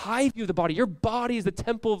 there's such a high view of the body. Your body is the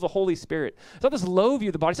temple of the Holy Spirit. It's not this low view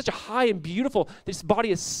of the body. It's such a high and beautiful. This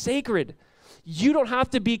body is sacred. You don't have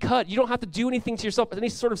to be cut. You don't have to do anything to yourself, any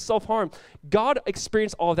sort of self-harm. God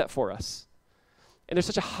experienced all of that for us. And there's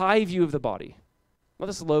such a high view of the body, not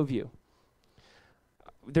this low view.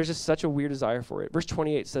 There's just such a weird desire for it. Verse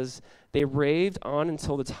 28 says, they raved on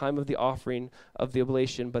until the time of the offering of the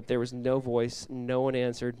oblation, but there was no voice, no one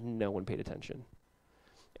answered, no one paid attention.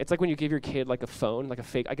 It's like when you give your kid, like, a phone, like a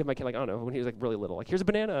fake, I give my kid, like, I don't know, when he was, like, really little, like, here's a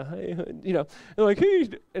banana, hey, you know, and like, hey,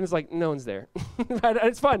 and it's like, no one's there. And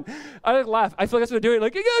it's fun. I like laugh. I feel like that's what they're doing,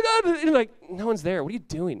 like, and like, no one's there. What are you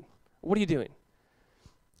doing? What are you doing?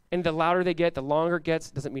 And the louder they get, the longer it gets,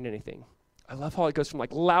 doesn't mean anything. I love how it goes from,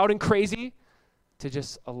 like, loud and crazy to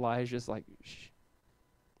just Elijah's, like,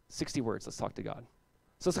 60 words, let's talk to God.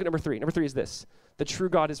 So let's look at number 3. Number 3 is this. The true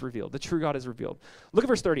God is revealed. The true God is revealed. Look at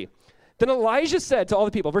verse 30. Then Elijah said to all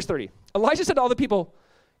the people, verse 30, Elijah said to all the people,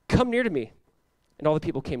 come near to me. and all the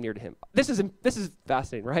people came near to him. This is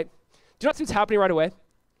fascinating, right? Do you not see what's happening right away?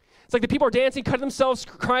 It's like the people are dancing, cutting themselves,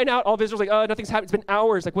 crying out. All of Israel's like, oh, nothing's happened. It's been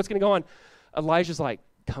hours. Like, what's going to go on? Elijah's like,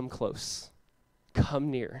 come close. Come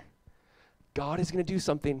near. God is going to do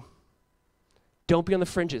something. Don't be on the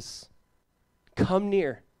fringes. Come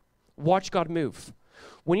near. Watch God move.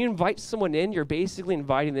 When you invite someone in, you're basically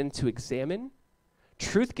inviting them to examine.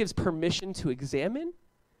 Truth gives permission to examine.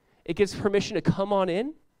 It gives permission to come on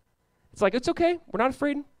in. It's like, it's okay. We're not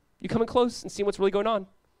afraid. You come in close and see what's really going on.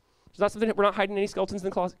 It's not something, we're not hiding any skeletons in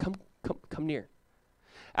the closet. Come near.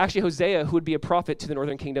 Actually, Hosea, who would be a prophet to the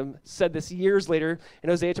northern kingdom, said this years later in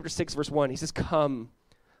Hosea chapter 6, verse 1. He says, come,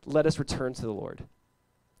 let us return to the Lord.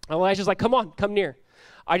 And Elijah's like, come on, come near.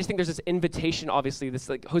 I just think there's this invitation, obviously. This,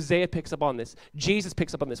 like, Hosea picks up on this. Jesus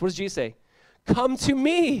picks up on this. What does Jesus say? Come to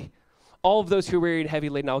me, all of those who are weary and heavy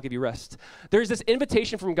laden, I'll give you rest. There's this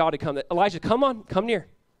invitation from God to come. That Elijah, come on, come near.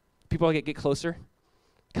 People get closer.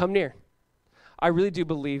 Come near. I really do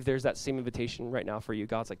believe there's that same invitation right now for you.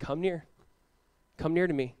 God's like, come near. Come near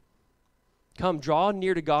to me. Come, draw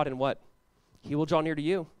near to God, and what? He will draw near to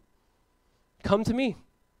you. Come to me,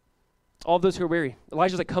 all of those who are weary.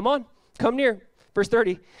 Elijah's like, come on, come near. Verse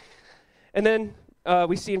 30. And then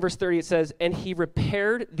we see in verse 30, it says, and he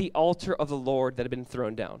repaired the altar of the Lord that had been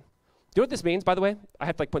thrown down. Do you know what this means, by the way? I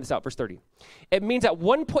have to point this out, verse 30. It means at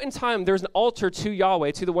one point in time, there was an altar to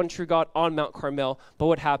Yahweh, to the one true God on Mount Carmel. But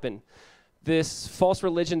what happened? This false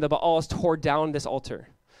religion, the Baals, tore down this altar.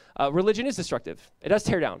 Religion is destructive. It does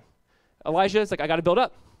tear down. Elijah is like, I got to build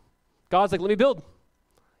up. God's like, let me build.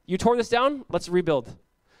 You tore this down, let's rebuild.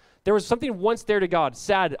 There was something once there to God.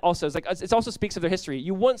 Sad also. It's like, it also speaks of their history.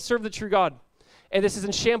 You once served the true God, and this is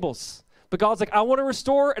in shambles. But God's like, I want to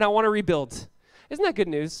restore and I want to rebuild. Isn't that good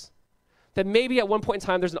news? That maybe at one point in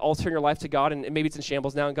time there's an altar in your life to God, and maybe it's in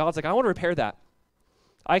shambles now, and God's like, I want to repair that.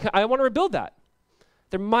 I want to rebuild that.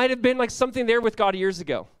 There might have been like something there with God years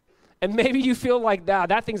ago. And maybe you feel like,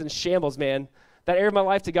 that thing's in shambles, man. That area of my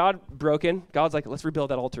life to God, broken. God's like, let's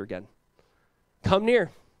rebuild that altar again. Come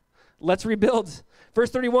near. Let's rebuild. Verse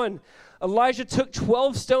 31, Elijah took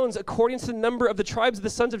 12 stones according to the number of the tribes of the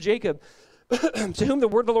sons of Jacob, to whom the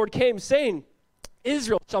word of the Lord came, saying,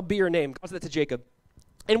 Israel shall be your name. God said that to Jacob.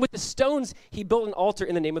 And with the stones, he built an altar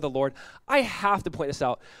in the name of the Lord. I have to point this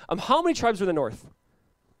out. How many tribes are in the north?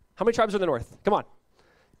 How many tribes are in the north? Come on.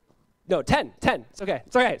 No, 10. It's okay.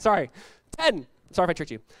 Sorry. 10. Sorry if I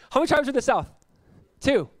tricked you. How many tribes are in the south?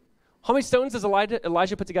 2. How many stones does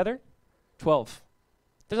Elijah put together? 12.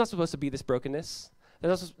 There's not supposed to be this brokenness.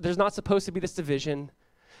 There's not supposed to be this division.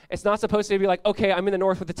 It's not supposed to be like, okay, I'm in the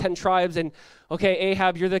north with the 10 tribes, and okay,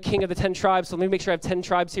 Ahab, you're the king of the 10 tribes, so let me make sure I have 10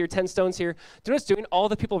 tribes here, 10 stones here. Do you know what it's doing? All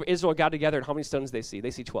the people of Israel got together, and how many stones they see?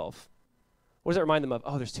 They see 12. What does that remind them of?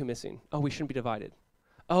 Oh, there's 2 missing. Oh, we shouldn't be divided.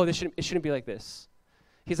 Oh, it shouldn't be like this.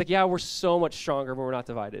 He's like, yeah, we're so much stronger when we're not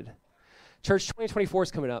divided. Church, 2024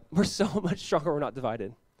 is coming up. We're so much stronger when we're not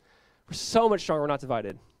divided. We're so much stronger when we're not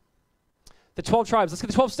divided. The 12 tribes, let's get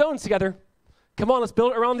the 12 stones together. Come on, let's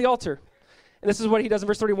build it around the altar. And this is what he does in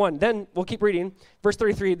verse 31. Then we'll keep reading. Verse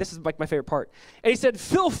 33, this is like my favorite part. And he said,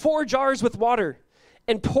 fill 4 jars with water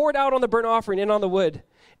and pour it out on the burnt offering and on the wood.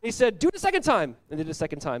 And he said, do it a second time. And did it a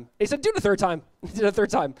second time. And he said, do it a third time. And did it a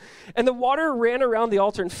third time. And the water ran around the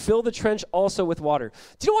altar and filled the trench also with water.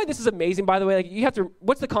 Do you know why this is amazing, by the way? Like, you have to,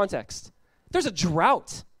 what's the context? There's a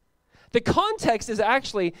drought. The context is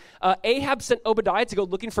actually Ahab sent Obadiah to go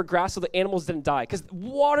looking for grass so the animals didn't die, because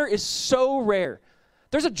water is so rare.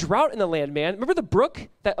 There's a drought in the land, man. Remember the brook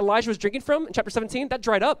that Elijah was drinking from in chapter 17? That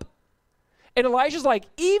dried up. And Elijah's like,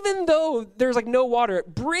 even though there's like no water,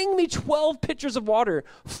 bring me 12 pitchers of water,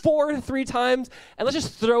 3 times, and let's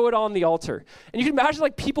just throw it on the altar. And you can imagine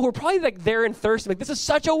like people who are probably like there and thirsty, like, this is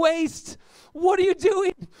such a waste. What are you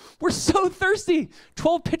doing? We're so thirsty.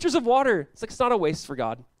 12 pitchers of water. It's like, it's not a waste for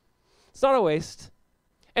God. It's not a waste.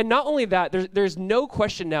 And not only that, there's no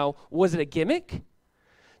question now, was it a gimmick?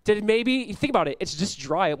 Did it maybe, think about it, it's just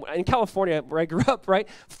dry. In California, where I grew up, right,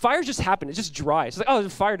 fires just happen. It's just dry. It's like, oh, there's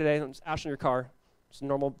a fire today. There's ash in your car. It's a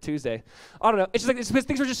normal Tuesday. I don't know. It's just like, it's because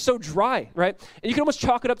things are just so dry, right? And you can almost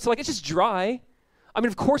chalk it up to like, it's just dry. I mean,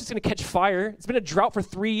 of course it's going to catch fire. It's been a drought for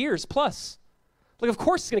 3 years plus. Like, of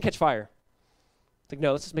course it's going to catch fire. It's like,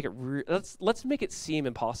 no, let's just make it, let's make it seem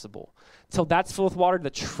impossible. Until that's filled with water, the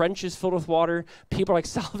trench is filled with water. People are like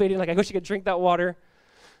salivating, like, I wish I could drink that water.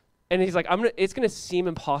 And he's like, it's going to seem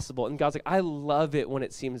impossible. And God's like, I love it when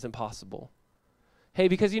it seems impossible. Hey,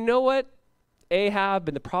 because you know what? Ahab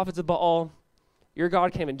and the prophets of Baal, your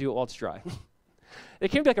God can't even do it while it's dry. It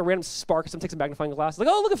can't be like a random spark. Someone takes a magnifying glass. Like,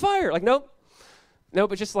 oh, look at fire. Like, nope.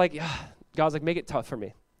 Nope, it's just like, God's like, make it tough for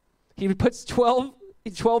me. He puts 12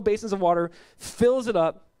 12 basins of water, fills it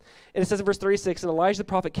up. And it says in verse 36, and Elijah the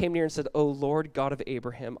prophet came near and said, O Lord God of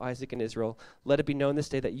Abraham, Isaac, and Israel, let it be known this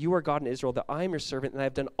day that you are God in Israel, that I am your servant, and I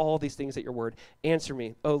have done all these things at your word. Answer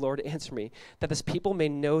me, O Lord, answer me, that this people may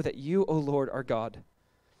know that you, O Lord, are God,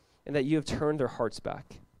 and that you have turned their hearts back.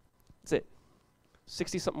 That's it.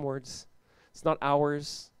 60-something words. It's not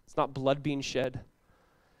hours. It's not blood being shed.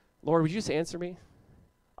 Lord, would you just answer me?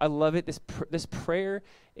 I love it. This prayer,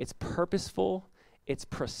 it's purposeful. It's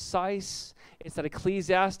precise. It's that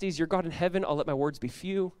Ecclesiastes, you're God in heaven, I'll let my words be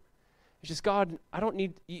few. It's just, God, I don't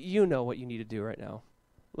need, you know what you need to do right now.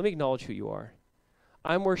 Let me acknowledge who you are.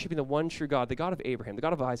 I'm worshiping the one true God, the God of Abraham, the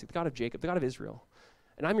God of Isaac, the God of Jacob, the God of Israel.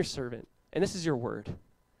 And I'm your servant. And this is your word.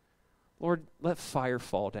 Lord, let fire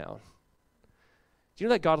fall down. Do you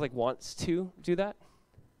know that God wants to do that?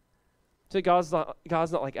 So God's not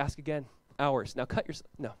like, ask again, hours. Now cut yourself.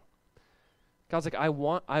 No. God's like, I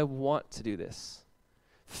want to do this.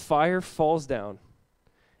 Fire falls down,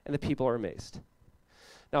 and the people are amazed.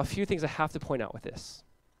 Now, a few things I have to point out with this.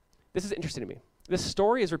 This is interesting to me. This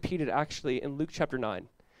story is repeated actually in Luke chapter 9.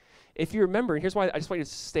 If you remember, and here's why I just want you to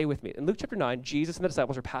stay with me. In Luke chapter 9, Jesus and the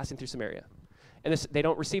disciples are passing through Samaria. And they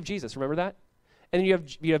don't receive Jesus. Remember that? And then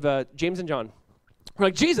you have James and John. We're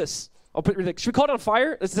like, Jesus, should we call down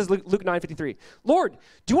fire? This is Luke 9:53. Lord,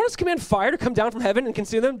 do you want us to command fire to come down from heaven and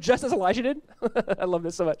consume them, just as Elijah did? I love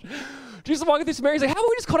this so much. Jesus walking through Samaria, he's like, how about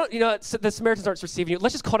we just call down, the Samaritans aren't receiving you.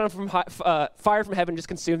 Let's just call down from fire from heaven and just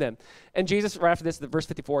consume them. And Jesus, right after this, verse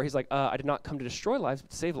 54, he's like, I did not come to destroy lives,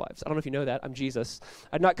 but to save lives. I don't know if you know that. I'm Jesus.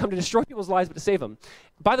 I did not come to destroy people's lives, but to save them.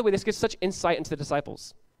 By the way, this gives such insight into the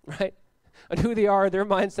disciples, right? On who they are, their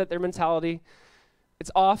mindset, their mentality.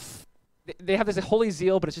 It's off. They have this holy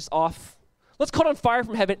zeal, but it's just off. Let's call down fire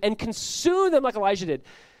from heaven and consume them like Elijah did.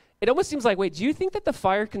 It almost seems like, wait, do you think that the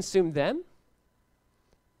fire consumed them?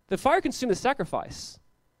 The fire consumed the sacrifice.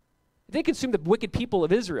 It didn't consume the wicked people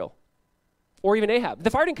of Israel or even Ahab. The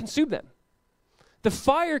fire didn't consume them. The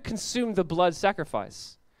fire consumed the blood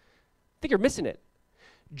sacrifice. I think you're missing it.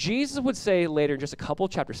 Jesus would say later in just a couple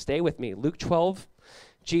chapters, stay with me, Luke 12,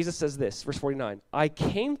 Jesus says this, verse 49, I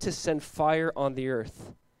came to send fire on the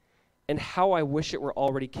earth, and how I wish it were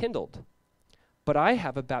already kindled. But I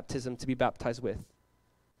have a baptism to be baptized with.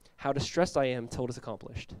 How distressed I am till it is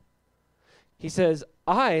accomplished. He says,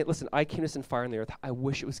 I came to send fire on the earth. I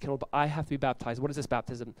wish it was kindled, but I have to be baptized. What is this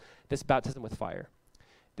baptism? This baptism with fire.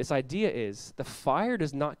 This idea is the fire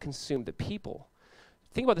does not consume the people.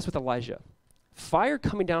 Think about this with Elijah. Fire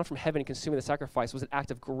coming down from heaven and consuming the sacrifice was an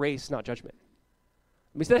act of grace, not judgment.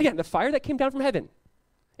 Let me say that again. The fire that came down from heaven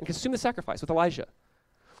and consumed the sacrifice with Elijah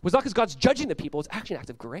was not because God's judging the people. It's actually an act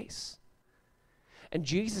of grace. And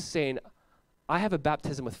Jesus is saying, I have a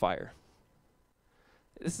baptism with fire.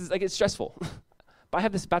 This is it's stressful. But I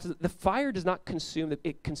have this baptism. The fire does not consume,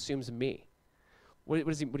 it consumes me. What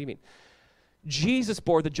do you mean? Jesus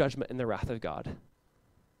bore the judgment and the wrath of God.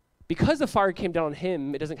 Because the fire came down on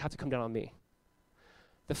him, it doesn't have to come down on me.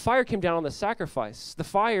 The fire came down on the sacrifice. The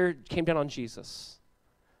fire came down on Jesus.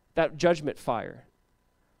 That judgment fire.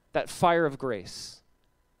 That fire of grace.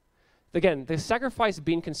 Again, the sacrifice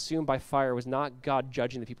being consumed by fire was not God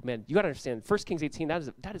judging the people. Man, you got to understand, 1 Kings 18,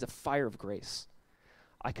 that is a fire of grace.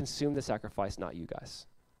 I consumed the sacrifice, not you guys.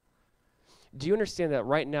 Do you understand that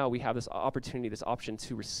right now we have this opportunity, this option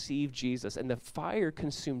to receive Jesus, and the fire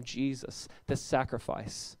consumed Jesus, the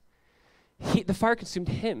sacrifice. The fire consumed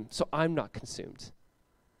him, so I'm not consumed.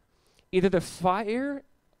 Either the fire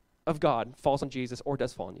of God falls on Jesus or it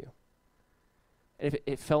does fall on you. And if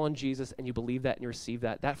it fell on Jesus and you believe that and you receive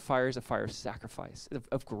that, that fire is a fire of sacrifice,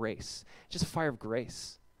 of grace. It's just a fire of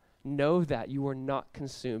grace. Know that you are not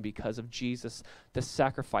consumed because of Jesus, the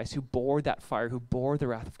sacrifice, who bore that fire, who bore the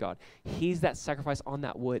wrath of God. He's that sacrifice on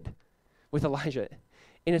that wood with Elijah.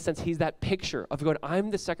 In a sense, he's that picture of God.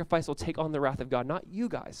 I'm the sacrifice that will take on the wrath of God, not you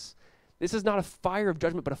guys. This is not a fire of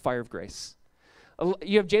judgment, but a fire of grace.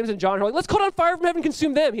 You have James and John who are like, let's call down fire from heaven and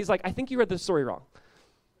consume them. He's like, I think you read the story wrong.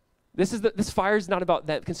 This fire is not about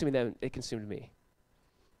that consuming them, it consumed me.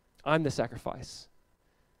 I'm the sacrifice.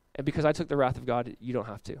 And because I took the wrath of God, you don't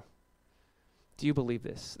have to. Do you believe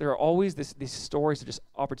this? There are always these stories of just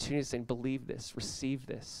opportunities saying, believe this, receive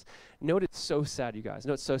this. Note it's so sad, you guys.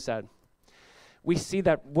 Note it's so sad. We see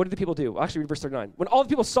that, what did the people do? Actually, read verse 39. When all the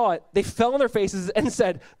people saw it, they fell on their faces and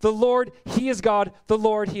said, the Lord, he is God. The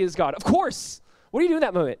Lord, he is God. Of course. What do you do in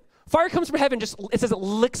that moment? Fire comes from heaven, it says it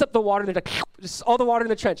licks up the water, and just all the water in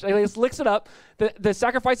the trench. And it just licks it up. The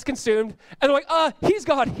sacrifice is consumed. And they're like, he's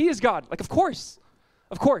God, he is God. Like, of course.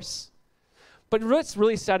 Of course. But what's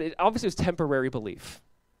really sad, it obviously was temporary belief.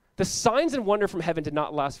 The signs and wonder from heaven did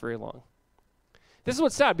not last very long. This is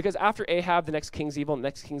what's sad, because after Ahab, the next king's evil,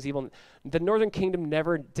 the northern kingdom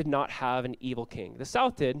did not have an evil king. The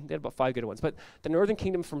south did. They had about 5 good ones. But the northern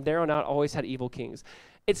kingdom from there on out always had evil kings.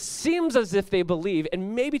 It seems as if they believe,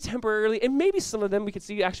 and maybe temporarily, and maybe some of them we could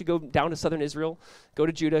see actually go down to southern Israel, go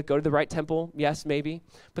to Judah, go to the right temple. Yes, maybe.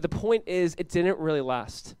 But the point is, it didn't really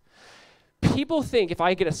last. People think if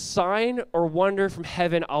I get a sign or wonder from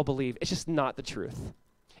heaven, I'll believe. It's just not the truth.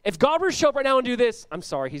 If God were to show up right now and do this, I'm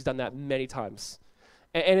sorry, he's done that many times.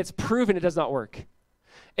 And it's proven it does not work.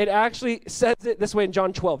 It actually says it this way in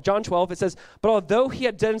John 12. John 12, it says, but although he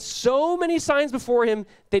had done so many signs before him,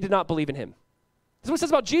 they did not believe in him. This is what it says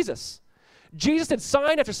about Jesus. Jesus did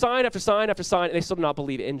sign after sign after sign after sign, and they still did not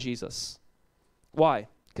believe in Jesus. Why?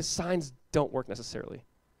 Because signs don't work necessarily.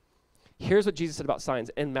 Here's what Jesus said about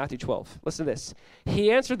signs in Matthew 12. Listen to this.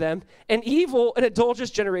 He answered them, an evil and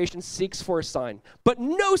adulterous generation seeks for a sign, but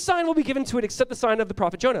no sign will be given to it except the sign of the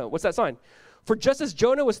prophet Jonah. What's that sign? For just as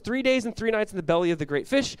Jonah was 3 days and 3 nights in the belly of the great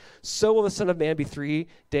fish, so will the Son of Man be 3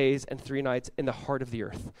 days and 3 nights in the heart of the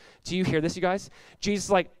earth. Do you hear this, you guys? Jesus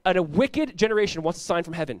is like, a wicked generation wants a sign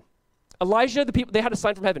from heaven. Elijah, the people, they had a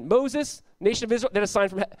sign from heaven. Moses, nation of Israel, they had a sign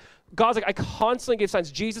from heaven. God's like, I constantly gave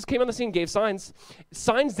signs. Jesus came on the scene, gave signs.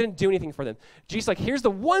 Signs didn't do anything for them. Jesus like, here's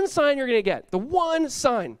the one sign you're going to get. The one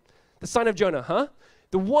sign. The sign of Jonah, huh?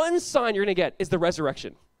 The one sign you're going to get is the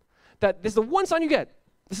resurrection. This is the one sign you get.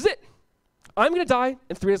 This is it. I'm going to die,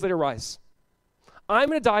 and 3 days later rise. I'm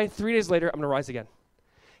going to die, 3 days later, I'm going to rise again.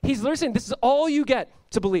 He's literally saying, this is all you get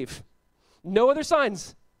to believe. No other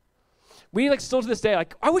signs. We still to this day,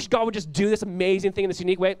 I wish God would just do this amazing thing in this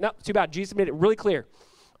unique way. No, too bad. Jesus made it really clear.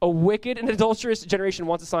 A wicked and adulterous generation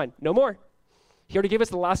wants a sign. No more. He already gave us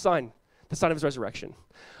the last sign, the sign of his resurrection.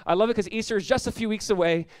 I love it because Easter is just a few weeks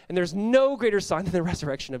away, and there's no greater sign than the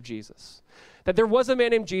resurrection of Jesus. That there was a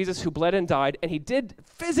man named Jesus who bled and died, and he did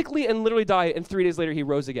physically and literally die, and 3 days later he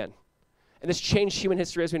rose again. And this changed human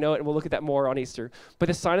history as we know it, and we'll look at that more on Easter. But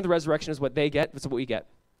the sign of the resurrection is what they get. It's what we get.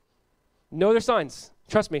 No other signs.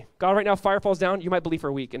 Trust me. God, right now, fire falls down, you might believe for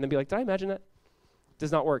a week, and then be like, did I imagine that?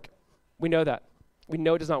 Does not work. We know that. We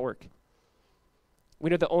know it does not work. We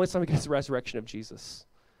know the only sign we get is the resurrection of Jesus.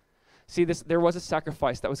 See, there was a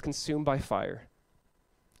sacrifice that was consumed by fire.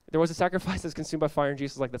 There was a sacrifice that's consumed by fire, and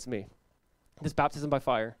Jesus is like, that's me. This baptism by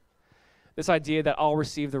fire. This idea that I'll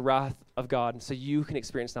receive the wrath of God so you can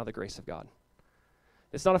experience now the grace of God.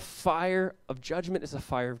 It's not a fire of judgment, it's a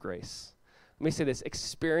fire of grace. Let me say this,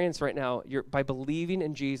 experience right now, by believing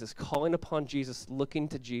in Jesus, calling upon Jesus, looking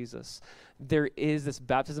to Jesus, there is this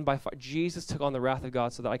baptism by fire. Jesus took on the wrath of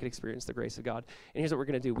God so that I could experience the grace of God. And here's what we're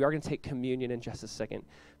going to do. We are going to take communion in just a second.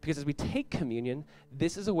 Because as we take communion,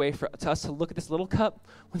 this is a way for us to look at this little cup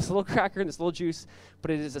with this little cracker and this little juice,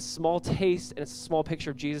 but it is a small taste and it's a small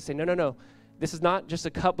picture of Jesus saying, no, this is not just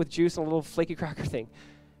a cup with juice and a little flaky cracker thing.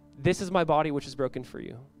 This is my body which is broken for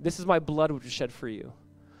you. This is my blood which was shed for you.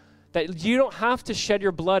 That you don't have to shed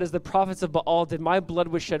your blood as the prophets of Baal did. My blood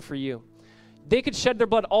was shed for you. They could shed their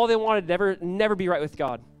blood all they wanted, never be right with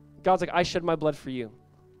God. God's like, I shed my blood for you.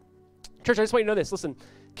 Church, I just want you to know this. Listen,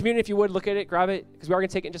 communion, if you would, look at it, grab it, because we are going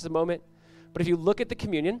to take it in just a moment. But if you look at the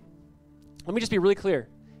communion, let me just be really clear.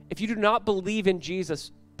 If you do not believe in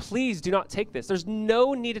Jesus, please do not take this. There's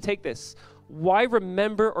no need to take this. Why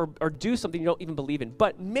remember or do something you don't even believe in?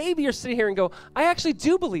 But maybe you're sitting here and go, I actually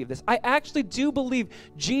do believe this. I actually do believe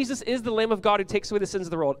Jesus is the Lamb of God who takes away the sins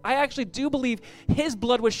of the world. I actually do believe his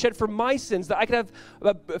blood was shed for my sins, that I could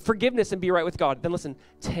have forgiveness and be right with God. Then listen,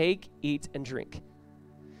 take, eat, and drink.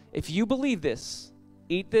 If you believe this,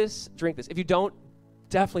 eat this, drink this. If you don't,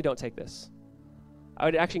 definitely don't take this. I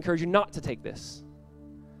would actually encourage you not to take this.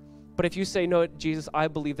 But if you say, no, Jesus, I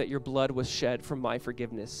believe that your blood was shed for my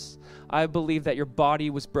forgiveness. I believe that your body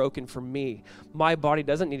was broken for me. My body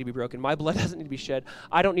doesn't need to be broken. My blood doesn't need to be shed.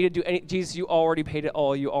 I don't need to do any. Jesus, you already paid it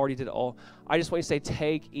all. You already did it all. I just want you to say,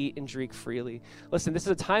 take, eat, and drink freely. Listen, this is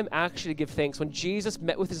a time actually to give thanks. When Jesus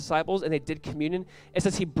met with his disciples and they did communion, it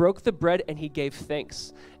says he broke the bread and he gave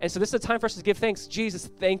thanks. And so this is a time for us to give thanks. Jesus,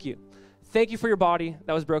 thank you. Thank you for your body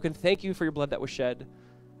that was broken. Thank you for your blood that was shed.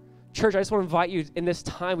 Church, I just want to invite you in this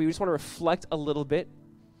time, we just want to reflect a little bit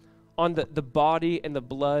on the body and the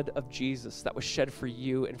blood of Jesus that was shed for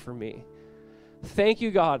you and for me. Thank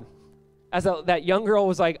you, God. As that young girl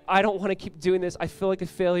was like, I don't want to keep doing this. I feel like a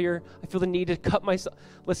failure. I feel the need to cut myself.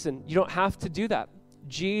 Listen, you don't have to do that.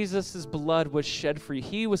 Jesus' blood was shed for you.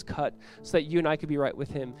 He was cut so that you and I could be right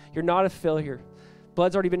with him. You're not a failure.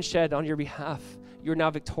 Blood's already been shed on your behalf. You're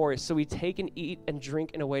now victorious. So we take and eat and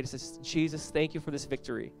drink in a way to say, Jesus, thank you for this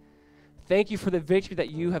victory. Thank you for the victory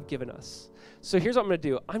that you have given us. So here's what I'm going to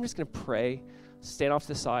do. I'm just going to pray, stand off to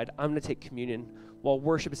the side. I'm going to take communion. while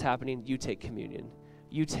worship is happening, you take communion.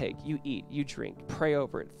 You eat, you drink, pray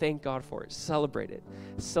over it, thank God for it, celebrate it.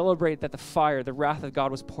 Celebrate that the fire, the wrath of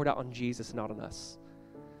God was poured out on Jesus, not on us.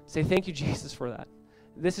 Say, thank you, Jesus, for that.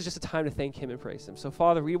 This is just a time to thank him and praise him. So,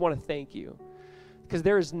 Father, we want to thank you because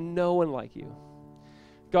there is no one like you.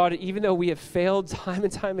 God, even though we have failed time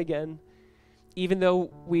and time again, even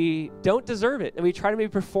though we don't deserve it and we try to maybe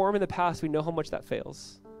perform in the past, we know how much that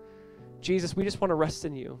fails. Jesus, we just want to rest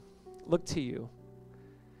in you, look to you.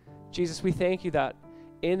 Jesus, we thank you that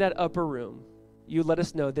in that upper room, you let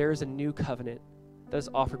us know there is a new covenant that is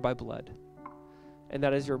offered by blood, and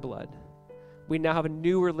that is your blood. We now have a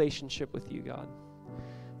new relationship with you, God.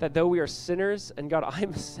 That though we are sinners, and God,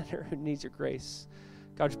 I'm a sinner who needs your grace,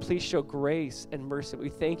 God, please show grace and mercy. We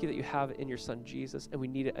thank you that you have it in your Son, Jesus, and we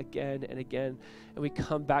need it again and again. And we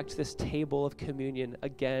come back to this table of communion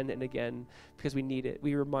again and again because we need it.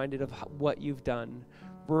 We're reminded of what you've done.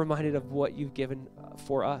 We're reminded of what you've given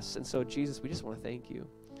for us. And so, Jesus, we just want to thank you.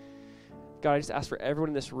 God, I just ask for everyone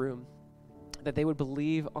in this room that they would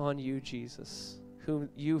believe on you, Jesus, whom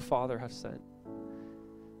you, Father, have sent.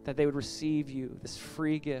 That they would receive you, this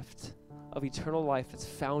free gift of eternal life that's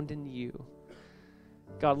found in you.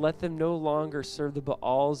 God, let them no longer serve the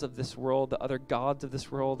Baals of this world, the other gods of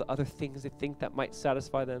this world, the other things they think that might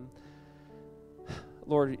satisfy them.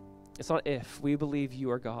 Lord, it's not if. We believe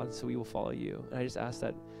you are God, so we will follow you. And I just ask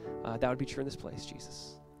that that would be true in this place,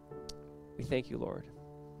 Jesus. We thank you, Lord.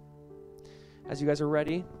 As you guys are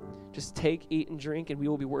ready, just take, eat, and drink, and we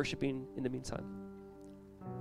will be worshiping in the meantime.